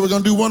time of year, so we're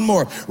going to do one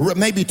more,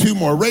 maybe 2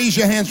 more. Raise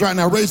your hands right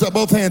now. Raise up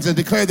both hands and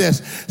declare this.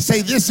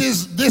 Say, this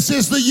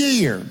is the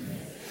year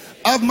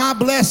of my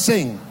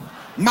blessing,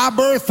 my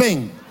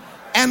birthing,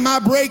 and my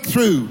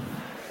breakthrough.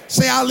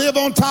 Say, I live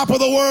on top of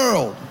the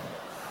world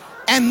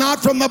and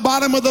not from the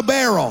bottom of the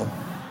barrel.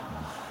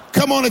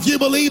 Come on, if you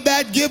believe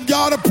that, give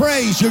God a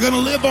praise. You're going to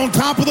live on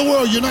top of the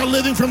world. You're not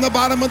living from the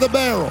bottom of the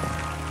barrel.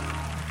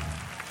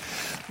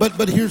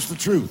 But here's the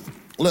truth.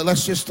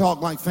 Let's just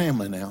talk like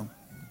family now.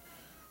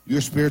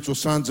 You're spiritual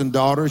sons and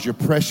daughters. You're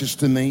precious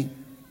to me.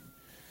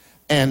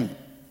 And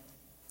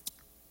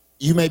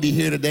you may be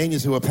here today and you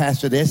say, well,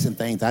 Pastor, there's some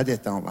things I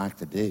just don't like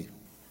to do.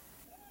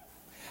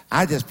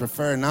 I just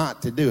prefer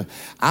not to do it.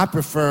 I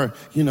prefer,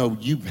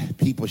 you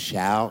people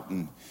shout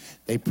and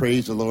they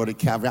praise the Lord at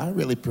Calvary. I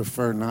really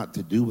prefer not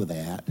to do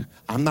that.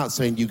 I'm not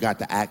saying you got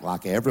to act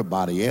like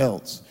everybody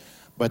else,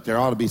 but there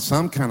ought to be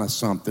some kind of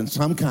something,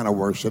 some kind of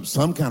worship,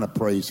 some kind of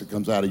praise that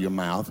comes out of your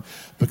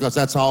mouth, because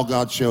that's all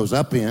God shows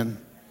up in.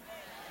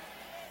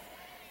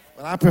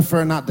 But I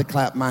prefer not to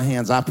clap my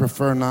hands. I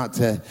prefer not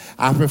to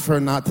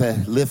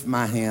lift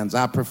my hands.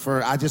 I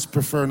just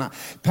prefer not.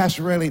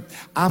 Pastor Riley,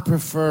 I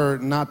prefer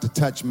not to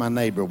touch my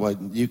neighbor. Well,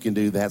 you can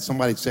do that.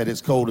 Somebody said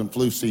it's cold and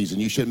flu season.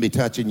 You shouldn't be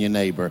touching your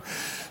neighbor.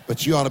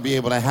 But you ought to be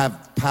able to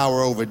have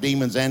power over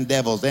demons and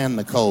devils and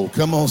the cold.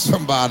 Come on,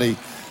 somebody.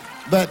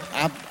 But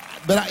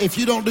if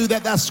you don't do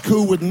that, that's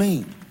cool with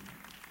me.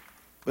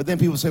 But then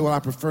people say, well, I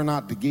prefer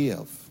not to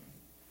give.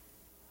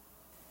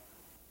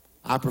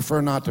 I prefer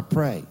not to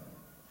pray.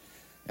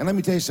 And let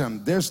me tell you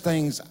something, there's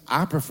things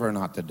I prefer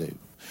not to do.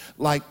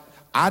 Like,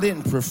 I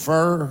didn't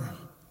prefer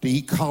to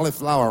eat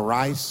cauliflower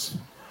rice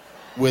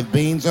with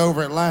beans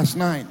over it last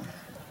night.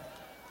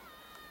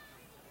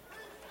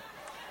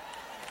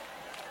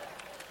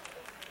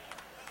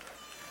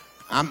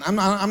 I'm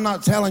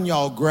not telling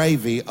y'all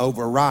gravy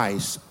over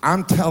rice.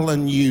 I'm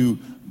telling you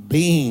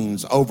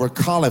beans over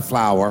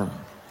cauliflower.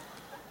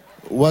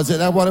 Was it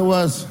that what it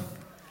was?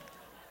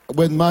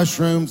 With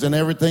mushrooms and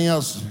everything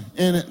else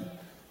in it?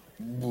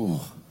 Ooh.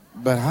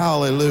 But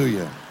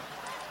hallelujah,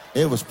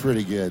 it was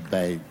pretty good,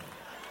 babe.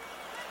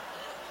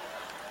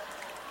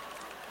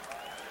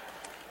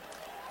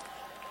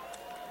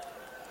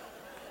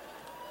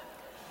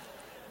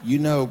 You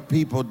know,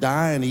 people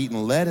dying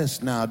eating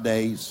lettuce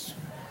nowadays.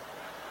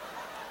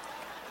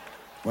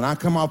 When I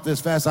come off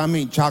this fast, I'm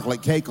eating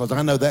chocolate cake because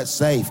I know that's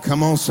safe.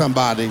 Come on,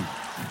 somebody.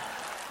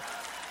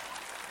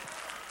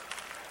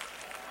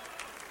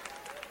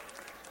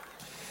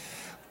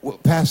 Well,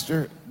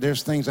 Pastor,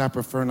 there's things I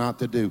prefer not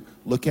to do.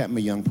 Look at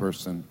me, young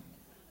person.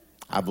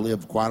 I've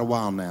lived quite a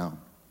while now.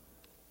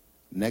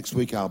 Next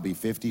week, I'll be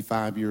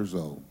 55 years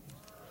old.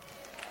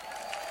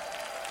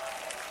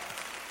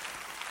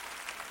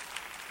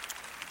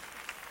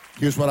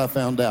 Here's what I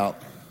found out.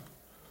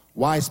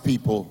 Wise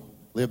people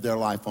live their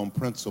life on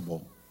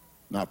principle,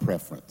 not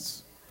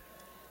preference.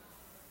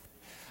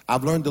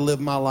 I've learned to live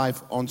my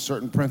life on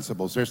certain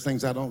principles. There's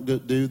things I don't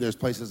do. There's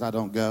places I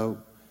don't go.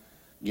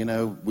 You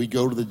know, we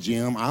go to the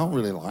gym. I don't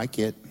really like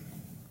it.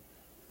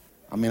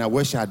 I mean, I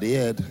wish I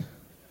did.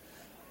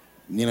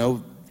 You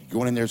know,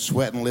 going in there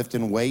sweating,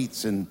 lifting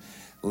weights. And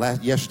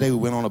yesterday we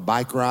went on a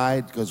bike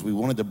ride because we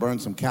wanted to burn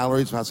some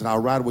calories. So I said, I'll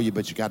ride with you,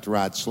 but you got to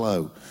ride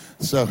slow.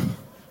 So,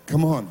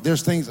 come on.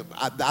 There's things,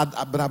 but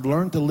I've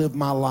learned to live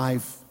my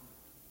life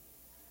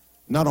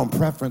not on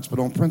preference, but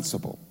on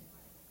principle.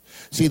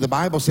 See, the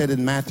Bible said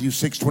in Matthew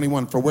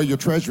 6:21, for where your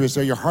treasure is,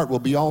 there your heart will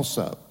be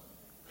also.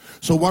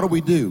 So what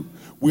do?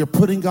 We're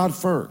putting God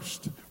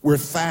first. We're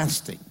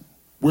fasting.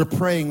 We're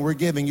praying. We're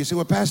giving. You say,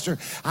 well, Pastor,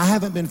 I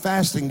haven't been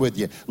fasting with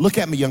you. Look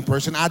at me, young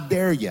person. I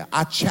dare you.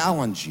 I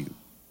challenge you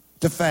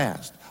to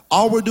fast.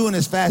 All we're doing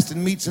is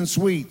fasting meats and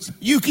sweets.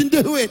 You can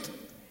do it.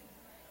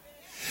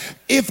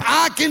 If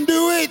I can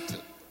do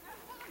it,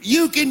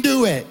 you can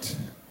do it.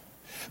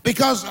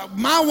 Because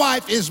my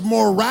wife is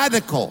more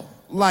radical.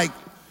 Like,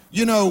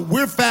 you know,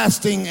 we're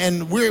fasting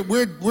and we're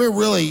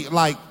really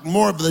like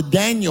more of the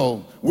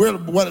Daniel. We're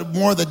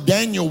more the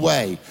Daniel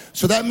way.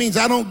 So that means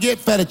I don't get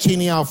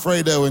fettuccine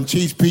Alfredo and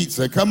cheese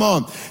pizza. Come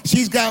on.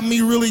 She's got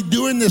me really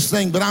doing this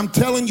thing. But I'm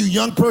telling you,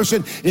 young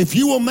person, if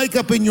you will make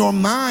up in your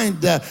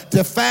mind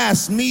to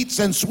fast meats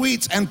and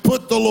sweets and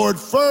put the Lord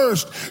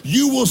first,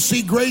 you will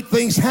see great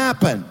things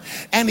happen.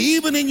 And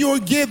even in your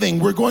giving,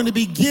 we're going to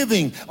be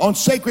giving on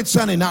Sacred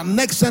Sunday, not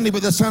next Sunday,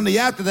 but the Sunday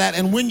after that.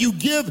 And when you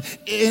give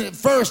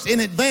first in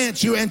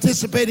advance, you're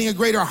anticipating a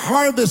greater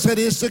harvest that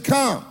is to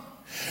come.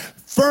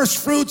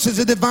 First fruits is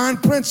a divine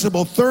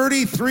principle.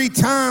 33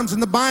 times in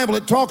the Bible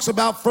it talks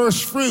about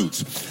first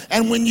fruits.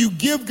 And when you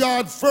give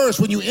God first,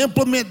 when you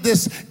implement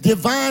this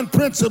divine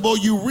principle,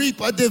 you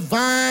reap a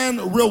divine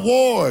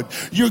reward.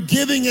 You're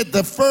giving it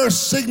the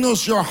first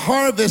signals your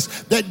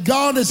harvest that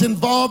God is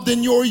involved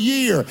in your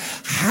year.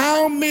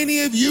 How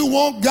many of you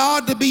want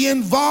God to be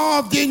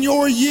involved in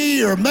your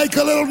year? Make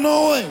a little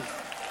noise.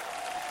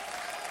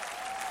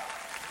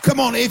 Come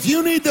on, if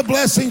you need the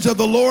blessings of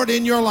the Lord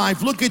in your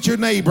life, look at your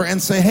neighbor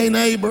and say, hey,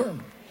 neighbor,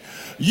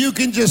 you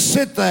can just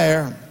sit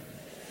there,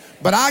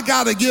 but I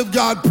got to give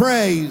God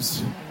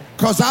praise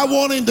because I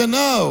want him to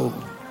know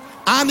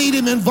I need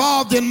him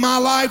involved in my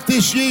life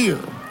this year.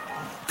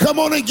 Come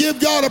on and give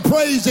God a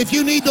praise if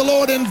you need the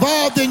Lord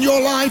involved in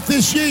your life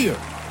this year.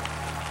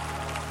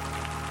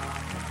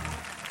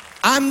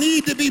 I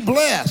need to be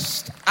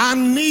blessed. I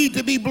need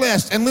to be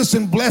blessed. And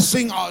listen,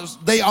 blessing,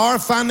 they are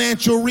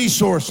financial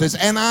resources,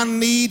 and I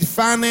need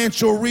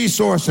financial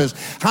resources.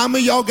 How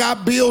many of y'all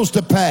got bills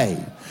to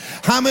pay?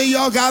 How many of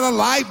y'all got a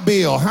light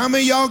bill? How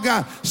many of y'all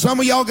got, some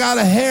of y'all got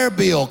a hair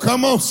bill?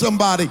 Come on,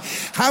 somebody.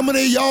 How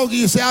many of y'all,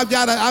 you say, I've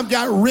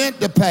got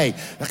rent to pay?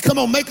 Come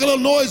on, make a little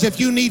noise if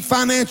you need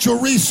financial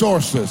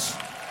resources.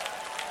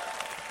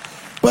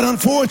 But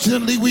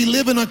unfortunately, we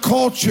live in a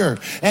culture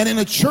and in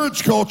a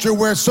church culture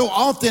where so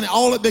often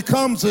all it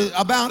becomes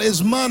about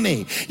is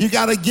money. You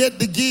got to get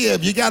to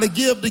give. You got to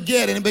give to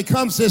get. And it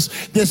becomes this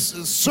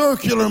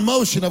circular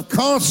motion of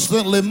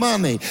constantly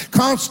money.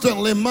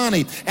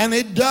 And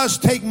it does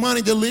take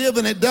money to live,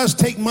 and it does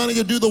take money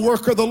to do the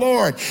work of the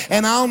Lord.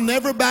 And I'll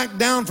never back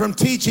down from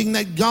teaching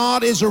that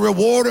God is a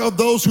rewarder of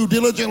those who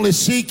diligently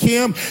seek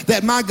him,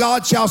 that my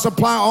God shall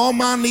supply all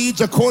my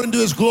needs according to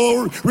his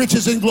glory,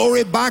 riches and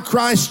glory by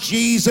Christ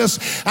Jesus.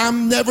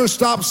 I'm never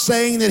stopped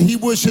saying that he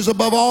wishes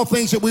above all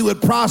things that we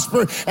would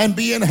prosper and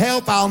be in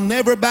health. I'll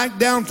never back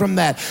down from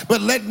that.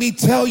 But let me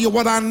tell you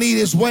what I need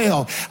as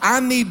well.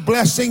 I need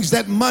blessings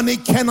that money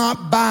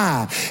cannot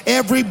buy.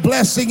 Every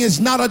blessing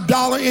is not a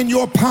dollar in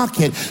your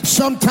pocket.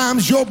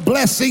 Sometimes your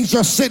blessings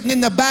are sitting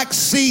in the back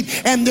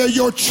seat and they're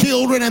your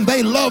children and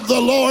they love the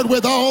Lord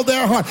with all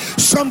their heart.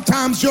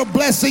 Sometimes your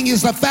blessing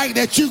is the fact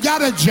that you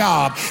got a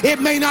job.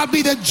 It may not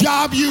be the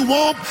job you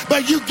want,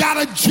 but you got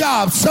a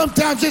job.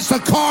 Sometimes it's the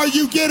car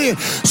you get in.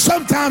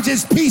 Sometimes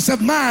it's peace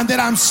of mind that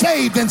I'm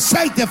saved and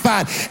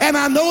sanctified. And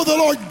I know the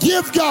Lord.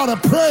 Give God a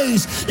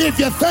praise if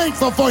you're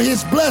thankful for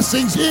his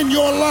blessings in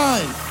your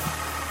life.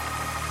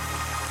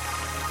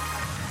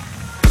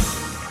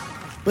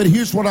 But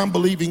here's what I'm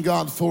believing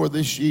God for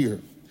this year.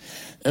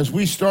 As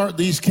we start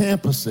these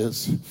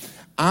campuses,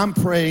 I'm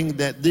praying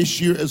that this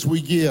year as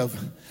we give,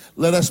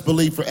 let us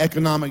believe for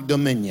economic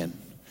dominion.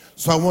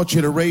 So I want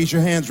you to raise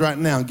your hands right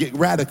now and get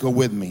radical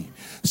with me.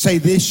 Say,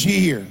 this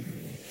year,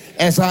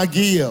 as I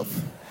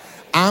give,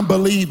 I'm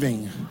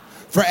believing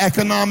for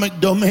economic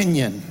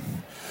dominion.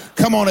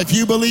 Come on, if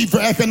you believe for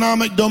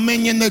economic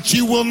dominion that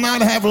you will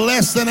not have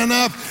less than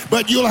enough,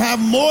 but you'll have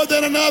more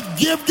than enough,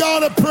 give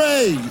God a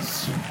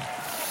praise.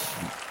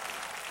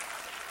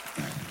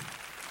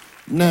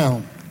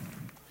 Now,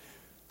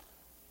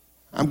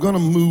 I'm going to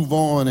move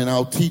on and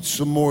I'll teach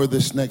some more of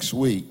this next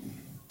week.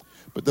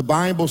 But the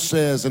Bible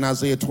says in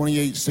Isaiah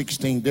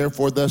 28:16,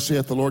 therefore thus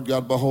saith the Lord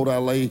God, behold, I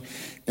lay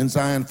in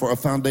Zion for a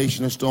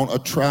foundation, a stone, a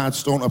tried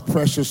stone, a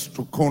precious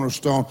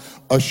cornerstone,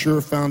 a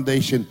sure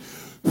foundation.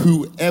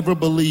 Whoever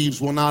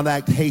believes will not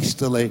act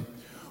hastily.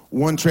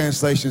 One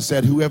translation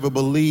said, whoever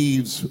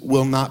believes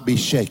will not be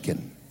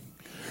shaken.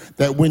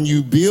 That when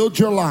you build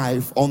your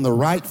life on the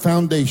right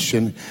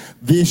foundation,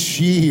 this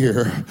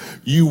year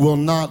you will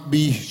not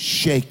be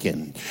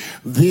shaken.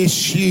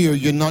 This year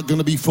you're not going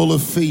to be full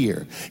of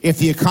fear. If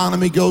the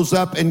economy goes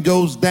up and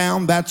goes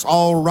down, that's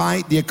all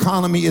right. The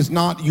economy is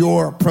not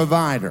your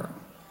provider.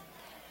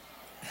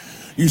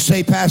 You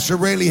say, Pastor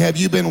Rayleigh, have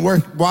you been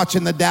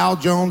watching the Dow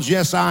Jones?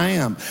 Yes, I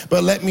am.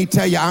 But let me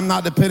tell you, I'm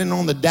not depending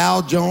on the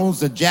Dow Jones,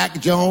 the Jack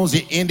Jones,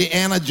 the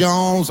Indiana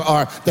Jones,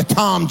 or the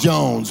Tom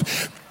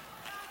Jones.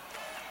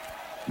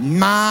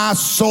 My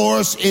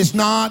source is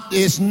not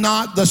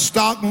the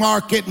stock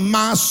market.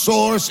 My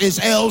source is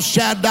El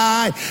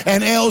Shaddai,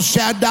 and El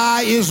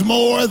Shaddai is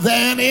more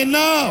than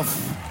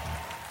enough.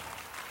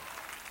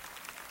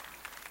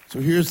 So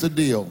here's the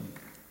deal.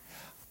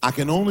 I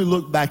can only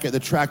look back at the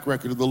track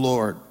record of the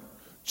Lord.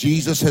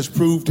 Jesus has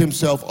proved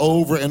himself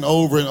over and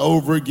over and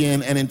over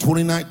again, and in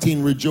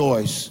 2019,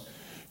 rejoice,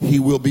 he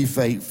will be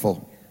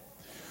faithful.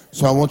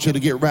 So I want you to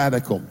get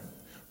radical.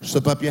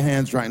 Slip up your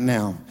hands right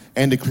now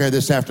and declare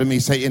this after me.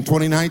 Say, in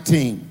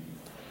 2019,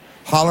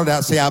 holler it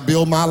out. Say, I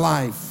build my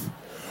life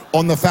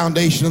on the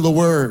foundation of the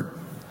word.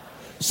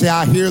 Say,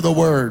 I hear the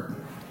word.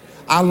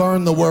 I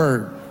learn the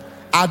word.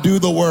 I do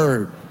the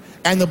word.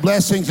 And the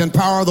blessings and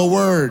power of the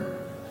word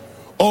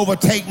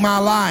overtake my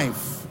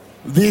life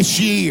this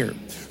year.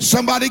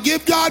 Somebody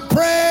give God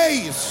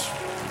praise.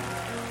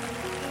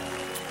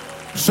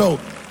 So,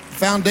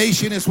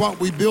 foundation is what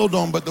we build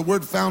on, but the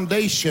word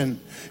foundation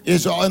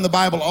is in the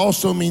Bible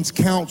also means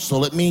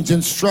counsel. It means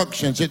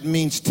instructions. It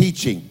means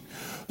teaching.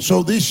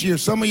 So this year,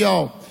 some of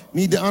y'all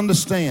need to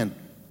understand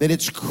that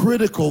it's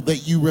critical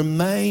that you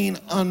remain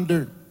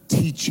under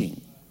teaching.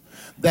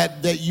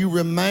 That you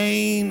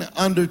remain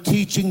under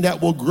teaching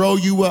that will grow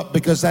you up,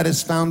 because that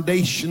is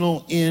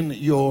foundational in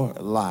your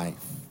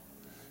life.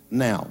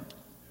 Now,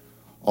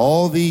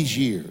 all these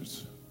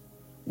years,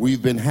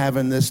 we've been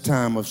having this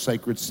time of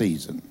sacred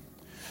season.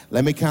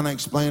 Let me kind of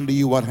explain to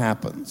you what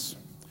happens.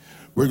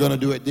 We're going to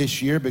do it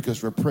this year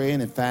because we're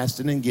praying and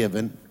fasting and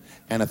giving,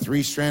 and a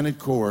three-stranded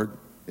cord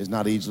is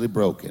not easily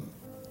broken.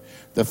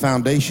 The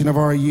foundation of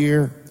our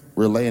year,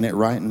 we're laying it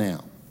right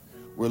now.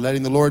 We're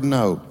letting the Lord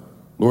know,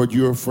 Lord,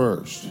 you are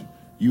first.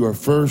 You are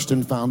first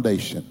in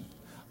foundation.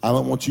 I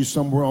don't want you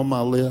somewhere on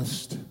my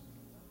list.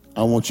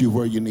 I want you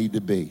where you need to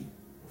be,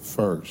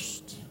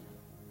 first.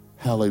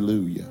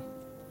 Hallelujah.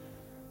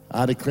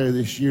 I declare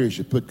this year, as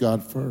you put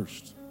God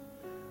first,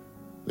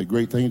 the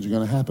great things are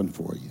going to happen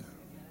for you.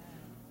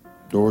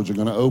 Doors are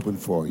going to open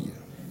for you.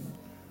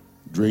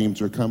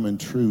 Dreams are coming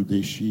true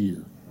this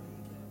year.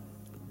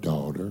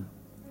 Daughter,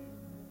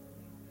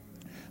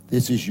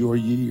 this is your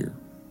year.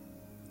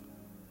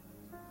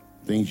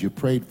 Things you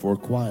prayed for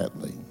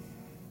quietly,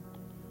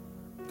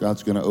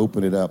 God's going to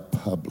open it up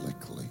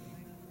publicly.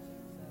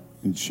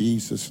 In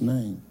Jesus'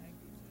 name.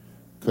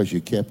 Because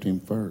you kept him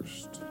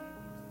first.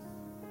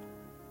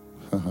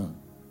 How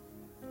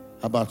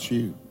about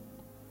you?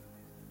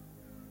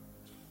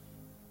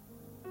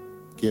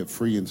 Get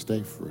free and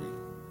stay free.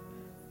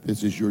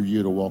 This is your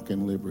year to walk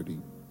in liberty.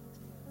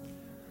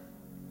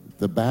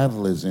 The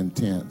battle is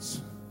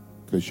intense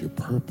because your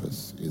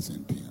purpose is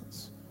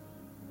intense.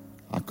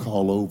 I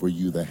call over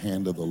you the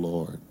hand of the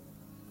Lord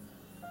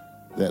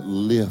that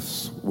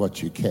lifts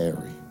what you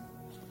carry.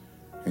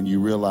 And you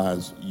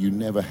realize you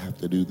never have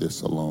to do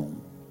this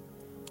alone.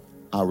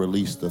 I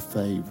release the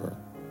favor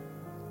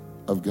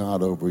of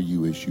God over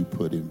you as you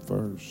put him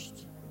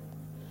first.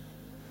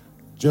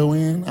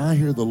 Joanne, I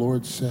hear the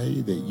Lord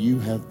say that you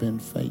have been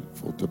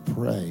faithful to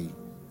pray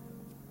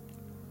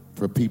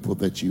for people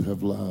that you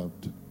have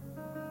loved.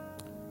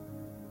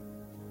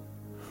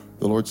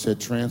 The Lord said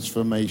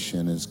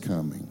transformation is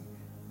coming.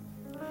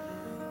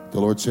 The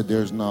Lord said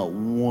there's not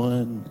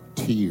one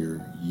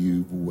tear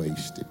you've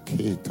wasted.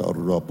 The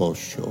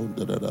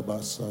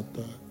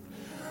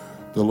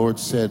Lord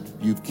said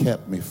you've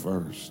kept me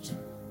first.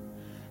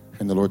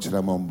 And the Lord said,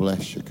 I'm going to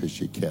bless you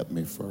because you kept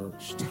me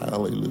first.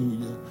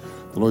 Hallelujah.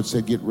 The Lord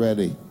said, get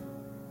ready.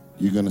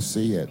 You're going to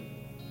see it.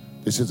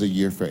 This is a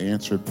year for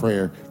answered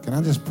prayer. Can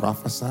I just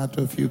prophesy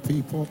to a few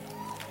people?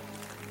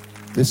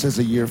 This is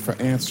a year for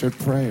answered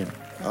prayer.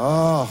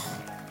 Oh,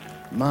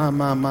 my,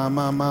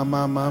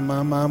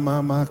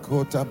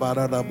 kota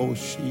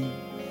baradaboshi.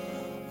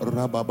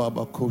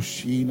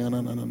 Rabababakoshi, na.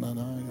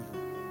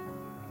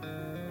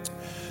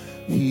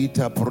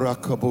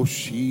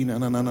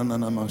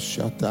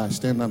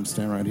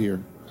 Stand right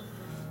here.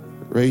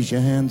 Raise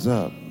your hands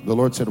up. The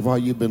Lord said, while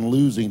you've been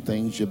losing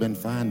things, you've been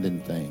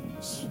finding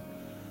things.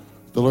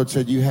 The Lord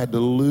said you had to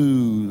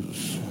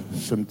lose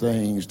some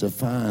things to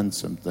find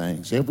some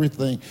things.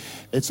 Everything,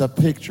 it's a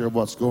picture of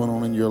what's going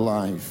on in your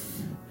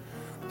life.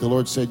 The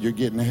Lord said you're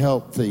getting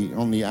healthy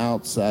on the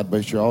outside,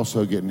 but you're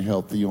also getting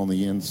healthy on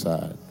the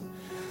inside.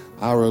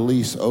 I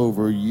release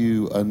over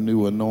you a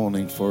new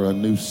anointing for a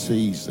new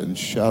season.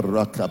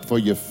 Sharakap for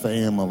your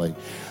family.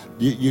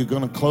 You're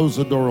going to close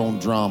the door on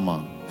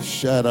drama.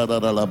 You're going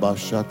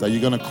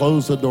to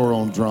close the door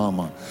on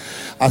drama.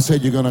 I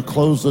said you're going to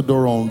close the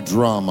door on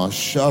drama.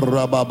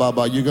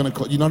 You're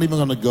not even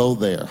going to go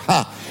there.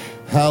 Ha!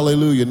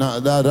 Hallelujah.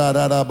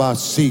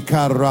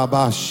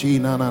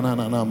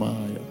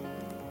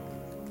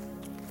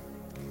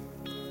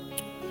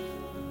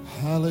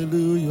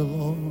 Hallelujah,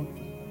 Lord.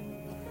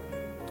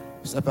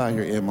 Step out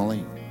here,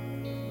 Emily.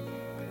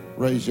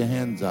 Raise your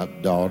hands up,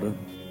 daughter.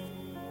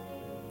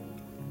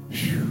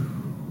 Whew.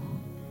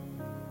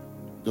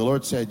 The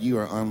Lord said you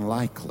are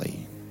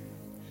unlikely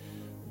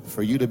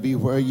for you to be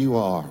where you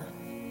are.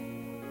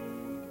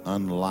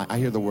 I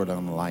hear the word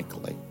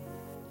unlikely.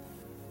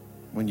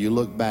 When you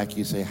look back,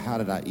 you say, how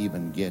did I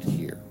even get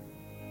here?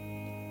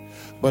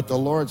 But the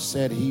Lord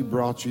said he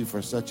brought you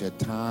for such a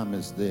time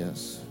as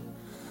this.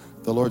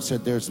 The Lord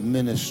said there's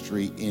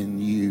ministry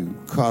in you.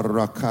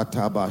 The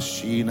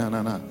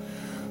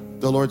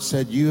Lord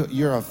said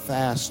you're a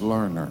fast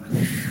learner.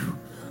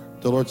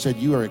 The Lord said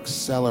you are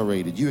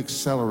accelerated. You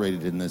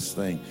accelerated in this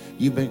thing.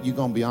 You're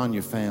going beyond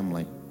your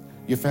family.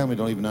 Your family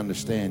don't even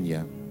understand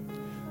yet.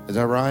 Is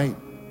that right?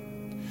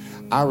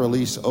 I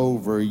release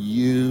over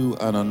you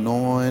an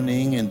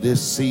anointing in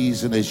this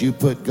season as you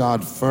put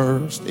God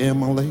first,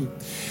 Emily,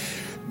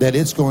 that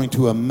it's going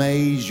to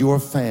amaze your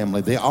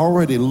family. They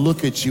already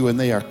look at you and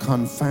they are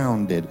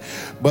confounded.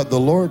 But the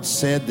Lord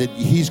said that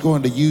he's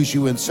going to use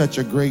you in such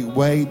a great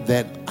way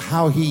that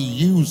how he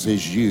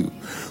uses you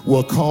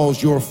will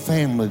cause your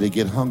family to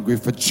get hungry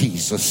for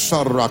Jesus.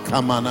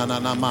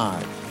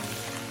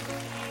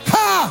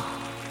 Ha!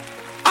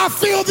 I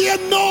feel the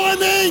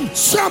anointing.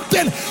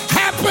 Something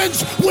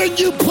happens when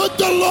you put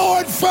the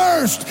Lord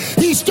first.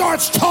 He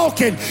starts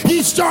talking.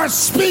 He starts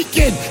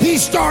speaking. He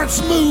starts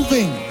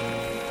moving.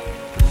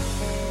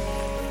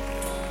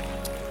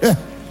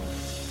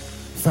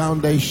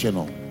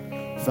 Foundational.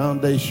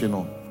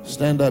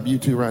 Stand up, you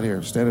two right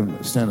here.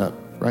 Stand up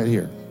right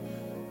here.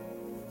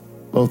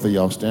 Both of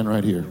y'all stand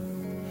right here.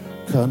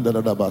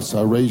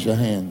 Raise your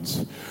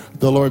hands.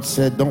 The Lord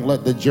said, don't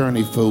let the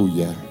journey fool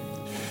you.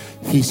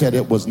 He said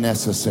it was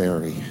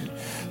necessary.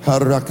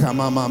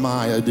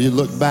 You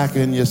look back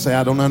and you say,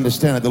 I don't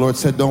understand it. The Lord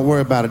said, don't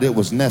worry about it. It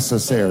was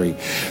necessary.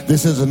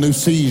 This is a new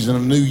season, a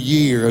new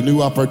year, a new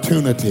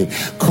opportunity.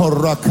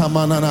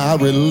 I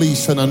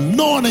release an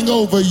anointing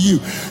over you.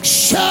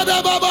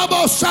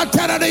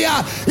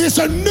 It's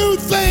a new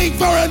thing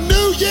for a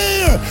new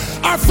year.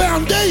 Our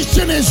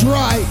foundation is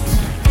right.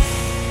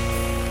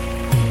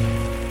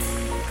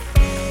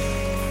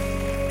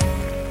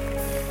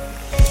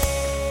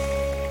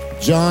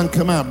 John,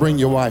 come out. Bring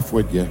your wife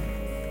with you.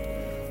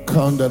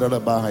 Come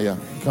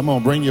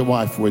on, bring your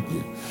wife with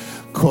you.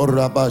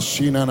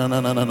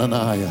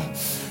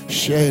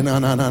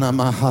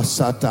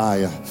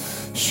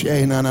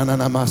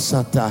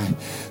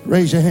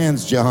 Raise your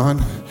hands,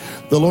 John.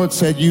 The Lord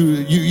said,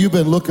 you've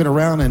been looking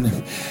around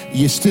and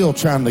you're still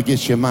trying to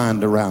get your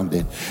mind around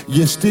it.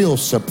 You're still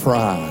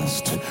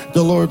surprised.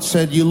 The Lord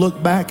said, you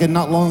look back and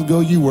not long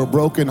ago you were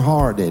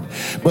brokenhearted.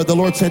 But the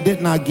Lord said,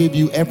 didn't I give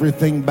you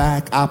everything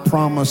back I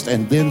promised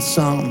and then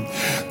some?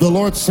 The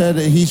Lord said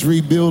that he's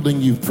rebuilding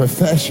you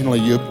professionally,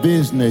 your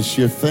business,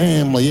 your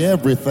family,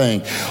 everything.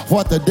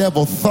 What the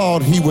devil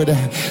thought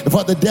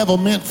what the devil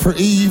meant for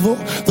evil,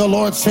 the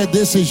Lord said,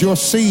 this is your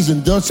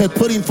season. The Lord said,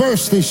 put him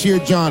first this year,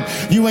 John.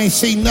 You ain't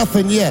seen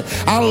nothing yet.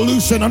 I'll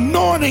loose an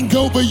anointing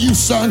over you,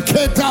 son.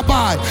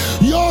 Ketabai.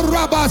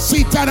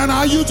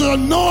 I'll use an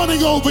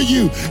anointing over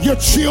you. Your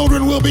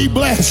children will be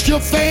blessed. Your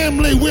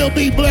family will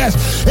be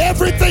blessed.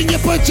 Everything you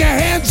put your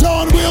hands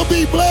on will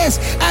be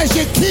blessed as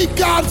you keep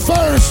God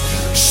first.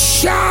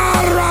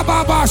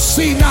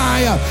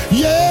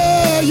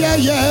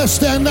 Yeah.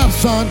 Stand up,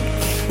 son.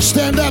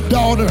 Stand up,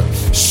 daughter.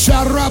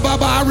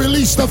 I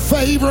release the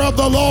favor of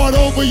the Lord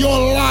over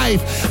your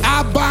life.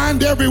 I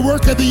bind every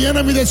work of the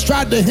enemy that's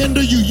tried to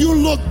hinder you. You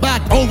look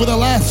back over the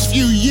last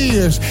few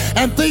years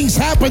and things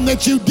happened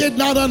that you did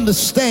not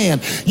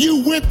understand.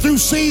 You went through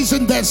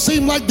seasons that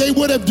seemed like they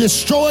would have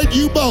destroyed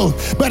you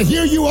both. But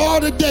here you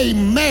are today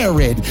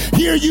married.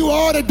 Here you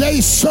are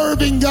today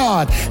serving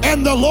God.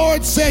 And the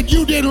Lord said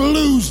you didn't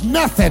lose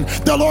nothing.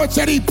 The Lord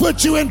said he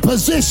put you in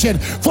position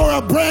for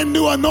a brand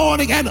new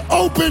anointing and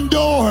open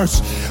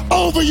doors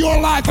over your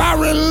life. I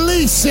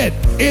release it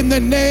in the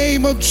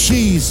name of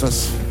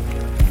Jesus.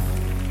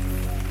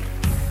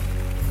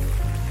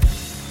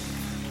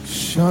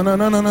 Y'all,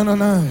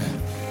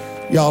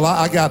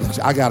 I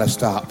gotta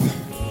stop.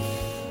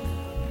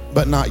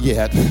 But not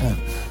yet. Not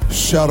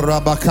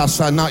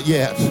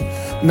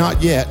yet.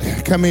 Not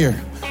yet. Come here.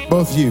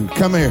 Both of you.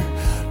 Come here.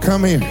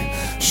 Come here.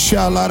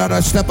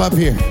 Step up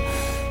here.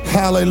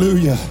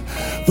 Hallelujah.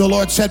 The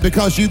Lord said,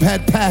 because you've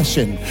had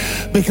passion,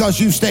 because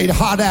you stayed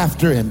hot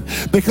after him,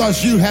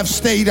 because you have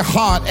stayed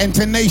hot and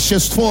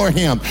tenacious for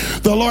him,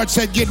 the Lord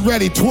said, get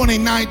ready.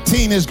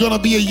 2019 is going to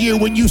be a year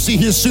when you see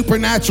his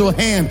supernatural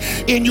hand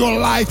in your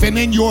life and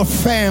in your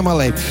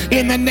family.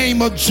 In the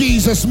name of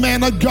Jesus,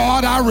 man of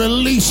God, I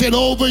release it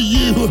over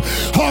you.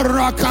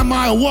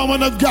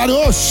 Woman of God,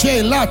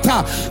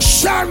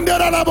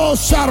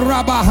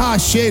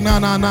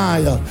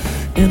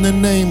 in the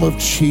name of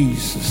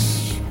Jesus.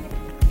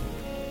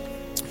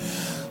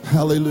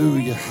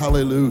 Hallelujah,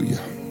 hallelujah.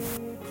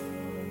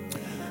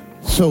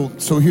 So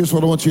here's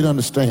what I want you to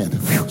understand.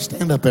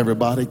 Stand up,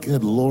 everybody.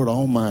 Good Lord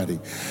Almighty.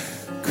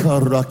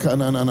 Some of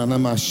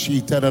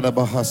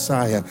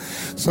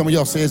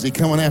y'all say, is he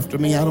coming after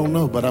me? I don't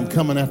know, but I'm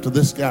coming after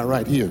this guy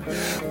right here.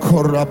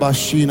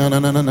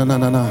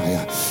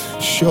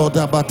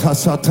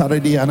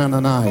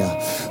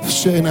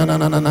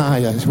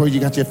 Where you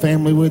got your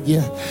family with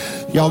you?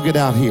 Y'all get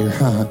out here.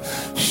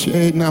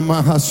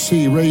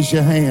 Raise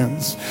your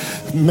hands.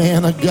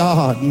 Man of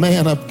God,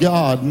 man of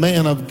God,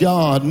 man of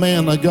God,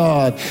 man of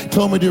God.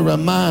 Told me to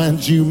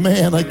remind you,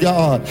 man of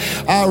God,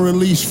 I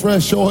release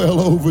fresh oil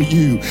over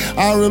you.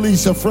 I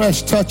release a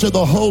fresh touch of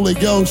the Holy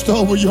Ghost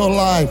over your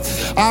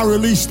life. I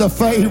release the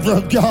favor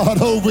of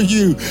God over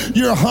you.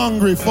 You're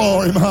hungry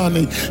for him,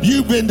 honey.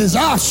 You've been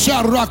I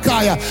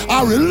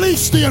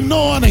release the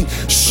anointing.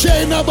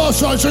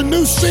 It's a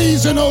new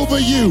season over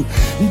you.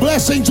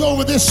 Blessings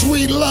over this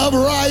sweet love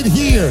right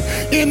here.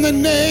 In the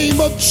name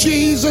of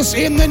Jesus,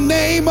 in the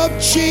name of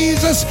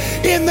Jesus,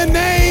 in the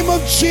name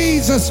of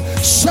Jesus.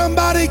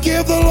 Somebody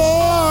give the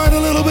Lord a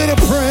little bit of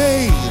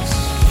praise.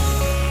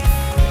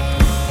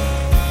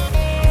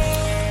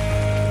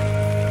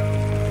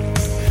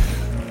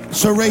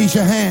 So raise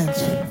your hands.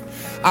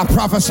 I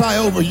prophesy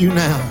over you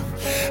now.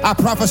 I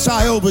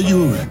prophesy over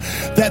you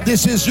that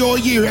this is your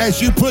year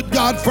as you put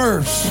God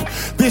first.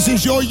 This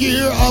is your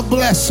year of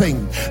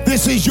blessing.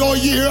 This is your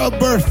year of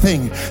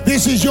birthing.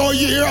 This is your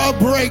year of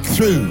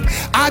breakthrough.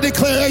 I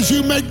declare as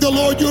you make the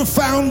Lord your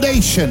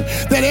foundation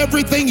that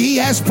everything he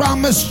has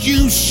promised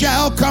you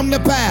shall come to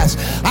pass.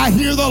 I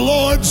hear the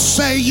Lord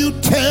say, you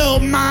tell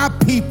my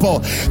people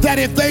that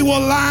if they will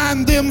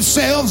line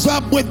themselves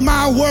up with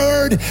my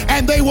word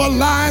and they will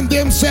line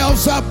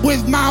themselves up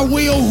with my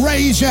will,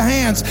 raise your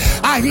hands.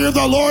 I hear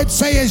the Lord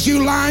say, as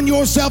you line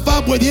yourself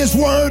up with his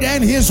word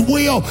and his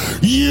will,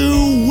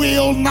 you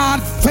will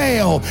not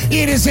fail.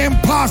 It is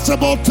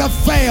impossible to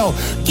fail.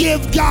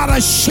 Give God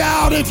a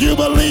shout if you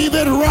believe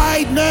it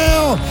right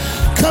now.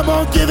 Come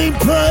on, give him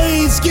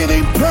praise, give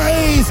him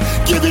praise,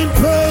 give him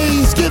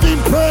praise, give him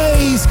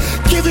praise,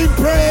 give him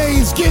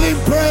praise, give him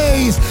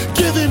praise,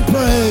 give him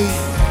praise.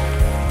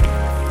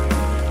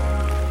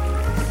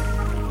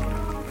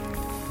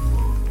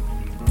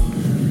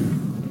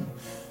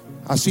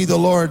 I see the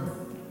Lord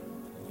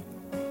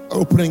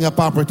opening up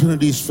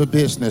opportunities for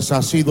business. I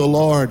see the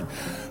Lord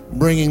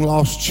bringing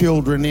lost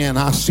children in.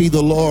 I see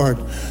the Lord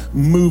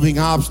moving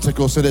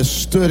obstacles that have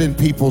stood in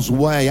people's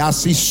way. I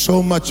see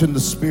so much in the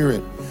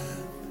spirit.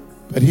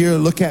 But here,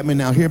 look at me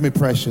now. Hear me,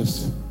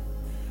 precious.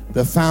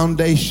 The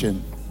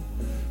foundation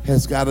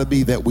has got to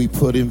be that we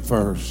put him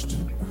first.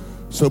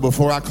 So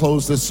before I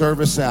close this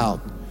service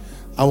out,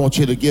 I want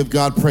you to give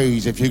God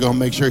praise if you're going to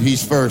make sure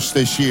he's first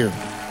this year.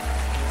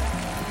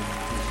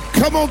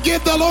 Come on,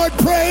 give the Lord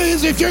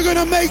praise if you're going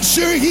to make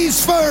sure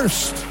he's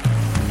first.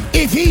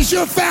 If he's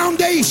your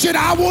foundation,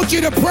 I want you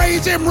to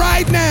praise him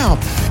right now.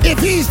 If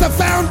he's the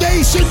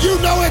foundation,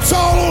 you know it's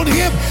all on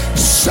him.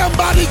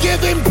 Somebody give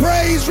him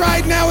praise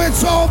right now.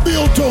 It's all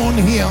built on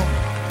him.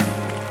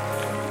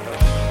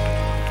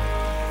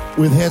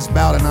 With heads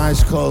bowed and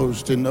eyes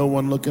closed and no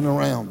one looking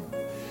around.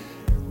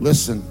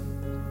 Listen,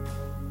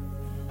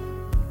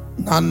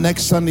 not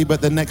next Sunday,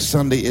 but the next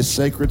Sunday is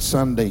Sacred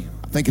Sunday.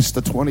 I think it's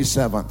the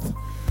 27th.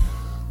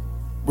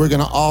 We're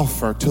going to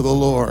offer to the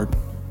Lord,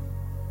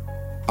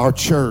 our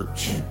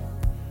church.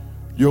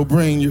 You'll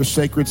bring your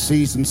sacred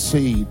season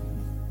seed.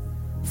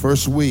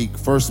 First week,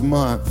 first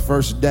month,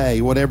 first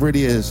day, whatever it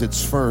is,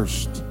 it's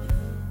first.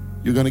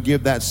 You're going to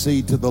give that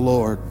seed to the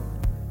Lord.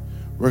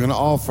 We're going to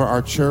offer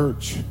our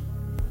church,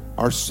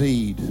 our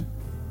seed,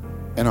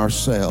 and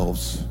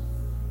ourselves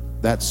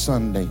that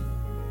Sunday.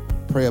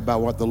 Pray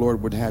about what the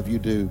Lord would have you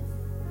do.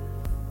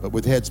 But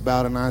with heads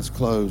bowed and eyes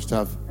closed,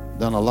 I've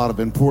done a lot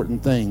of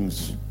important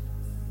things,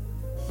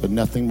 but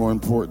nothing more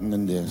important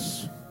than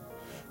this.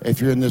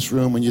 If you're in this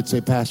room and you'd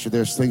say, Pastor,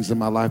 there's things in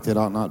my life that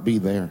ought not be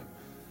there.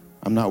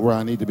 I'm not where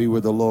I need to be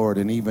with the Lord.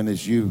 And even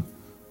as you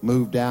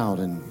moved out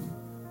and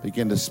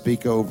began to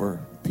speak over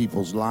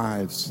people's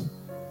lives,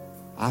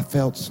 I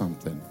felt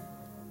something.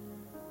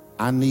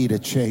 I need a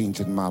change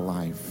in my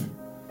life.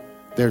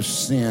 There's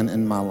sin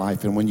in my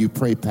life. And when you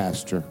pray,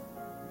 Pastor,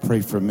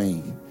 pray for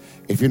me.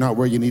 If you're not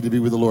where you need to be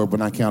with the Lord,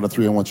 when I count to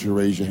 3, I want you to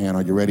raise your hand.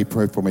 Are you ready?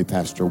 Pray for me,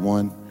 Pastor.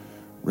 1,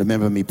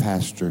 remember me,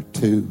 Pastor.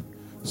 2,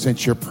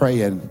 since you're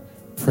praying,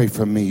 pray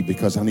for me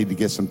because I need to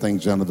get some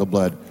things under the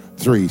blood.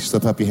 3,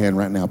 slip up your hand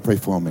right now. Pray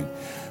for me.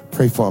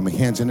 Pray for me.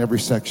 Hands in every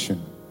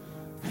section.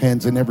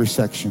 Hands in every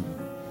section.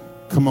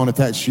 Come on, if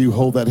that's you,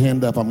 hold that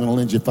hand up. I'm going to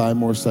lend you 5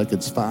 more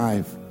seconds.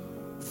 5,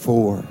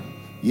 4.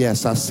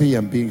 Yes, I see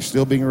them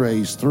still being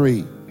raised.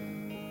 3,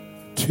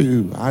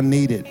 2. I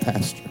need it,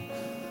 Pastor.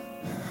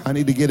 I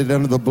need to get it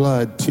under the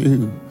blood.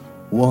 2,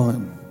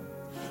 1.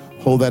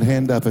 Hold that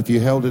hand up. If you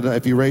held it up,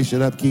 if you raised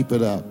it up, keep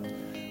it up.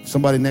 If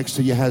somebody next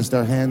to you has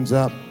their hands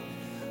up,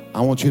 I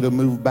want you to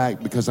move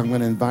back because I'm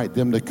going to invite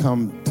them to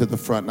come to the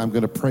front and I'm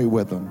going to pray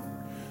with them.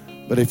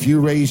 But if you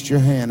raised your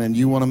hand and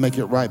you want to make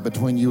it right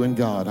between you and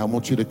God, I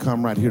want you to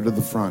come right here to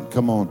the front.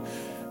 Come on.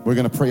 We're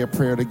going to pray a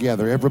prayer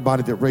together.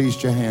 Everybody that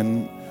raised your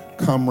hand,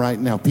 come right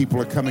now.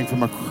 People are coming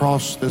from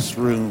across this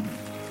room.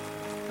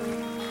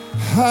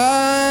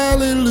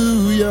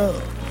 Hallelujah.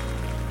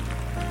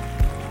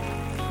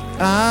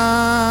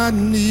 I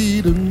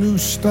need a new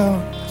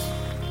start.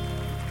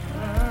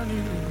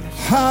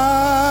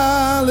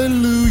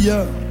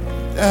 Hallelujah.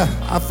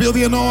 I feel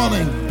the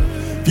anointing.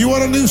 If you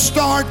want a new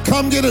start,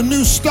 come get a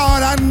new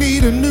start. I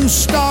need a new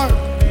start.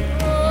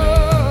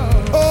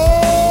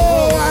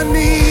 Oh, I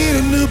need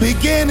a new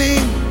beginning.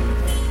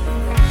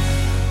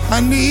 I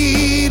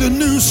need a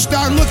new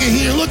start. Look at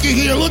here, look at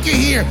here, look at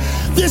here.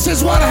 This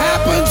is what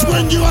happens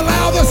when you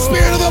allow the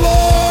Spirit of the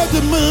Lord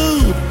to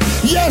move.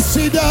 Yes,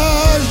 he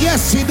does.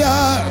 Yes, he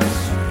does.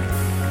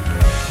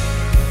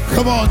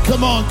 Come on,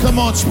 come on, come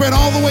on. Spread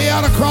all the way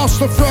out across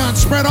the front.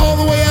 Spread all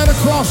the way out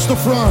across the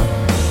front.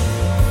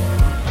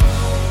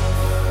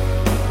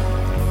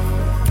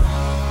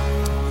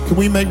 Can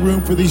we make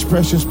room for these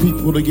precious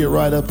people to get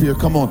right up here?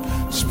 Come on,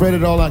 spread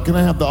it all out. Can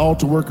I have the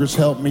altar workers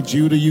help me?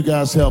 Judah, you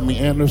guys help me.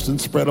 Anderson,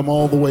 spread them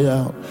all the way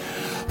out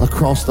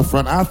across the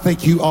front. I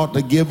think you ought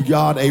to give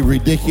God a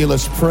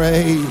ridiculous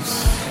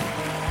praise.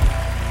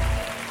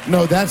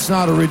 No, that's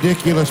not a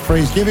ridiculous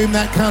praise. Give him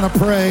that kind of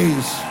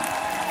praise.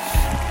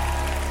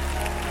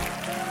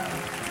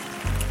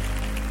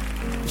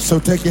 So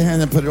take your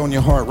hand and put it on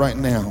your heart right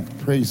now.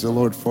 Praise the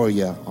Lord for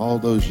you. All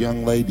those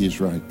young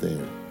ladies right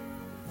there.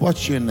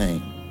 What's your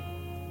name?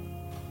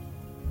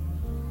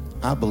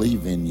 I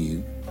believe in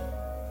you.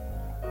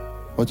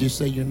 What'd you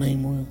say your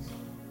name was?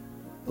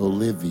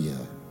 Olivia.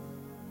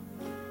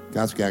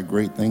 God's got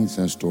great things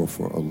in store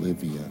for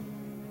Olivia.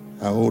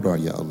 How old are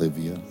you,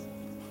 Olivia?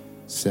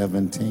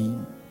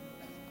 17.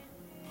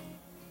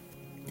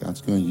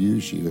 God's going to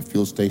use you. If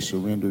you'll stay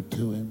surrendered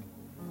to him,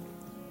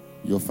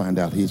 you'll find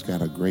out he's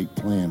got a great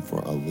plan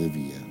for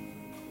Olivia.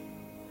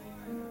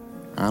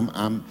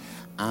 I'm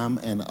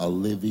an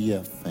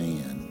Olivia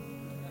fan.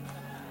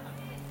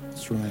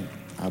 That's right.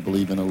 I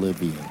believe in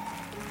Olivia.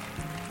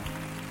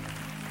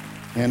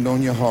 Hand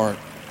on your heart.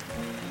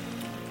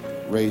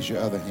 Raise your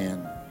other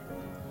hand.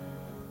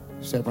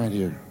 Step right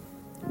here.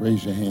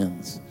 Raise your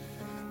hands.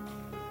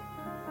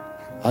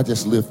 I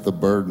just lift the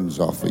burdens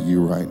off of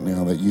you right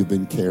now that you've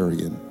been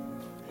carrying.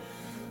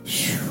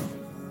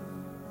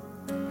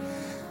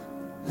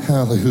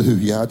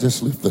 Hallelujah. I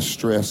just lift the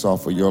stress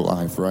off of your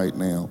life right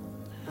now.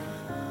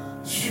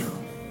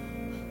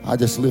 I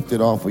just lift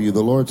it off of you.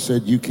 The Lord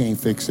said you can't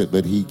fix it,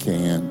 but he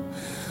can.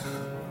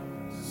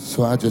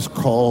 So I just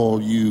call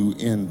you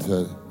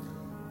into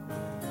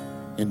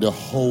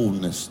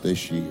wholeness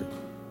this year.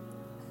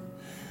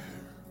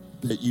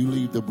 That you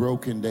leave the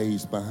broken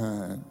days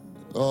behind.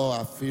 Oh,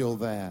 I feel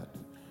that.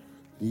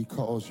 He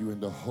calls you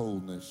into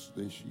wholeness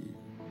this year.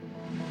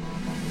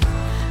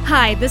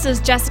 Hi, this is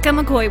Jessica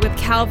McCoy with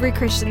Calvary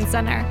Christian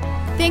Center.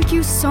 Thank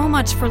you so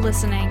much for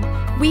listening.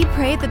 We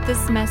pray that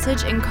this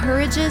message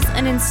encourages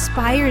and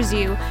inspires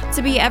you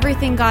to be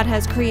everything God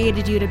has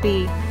created you to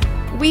be.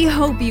 We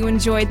hope you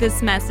enjoyed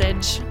this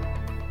message.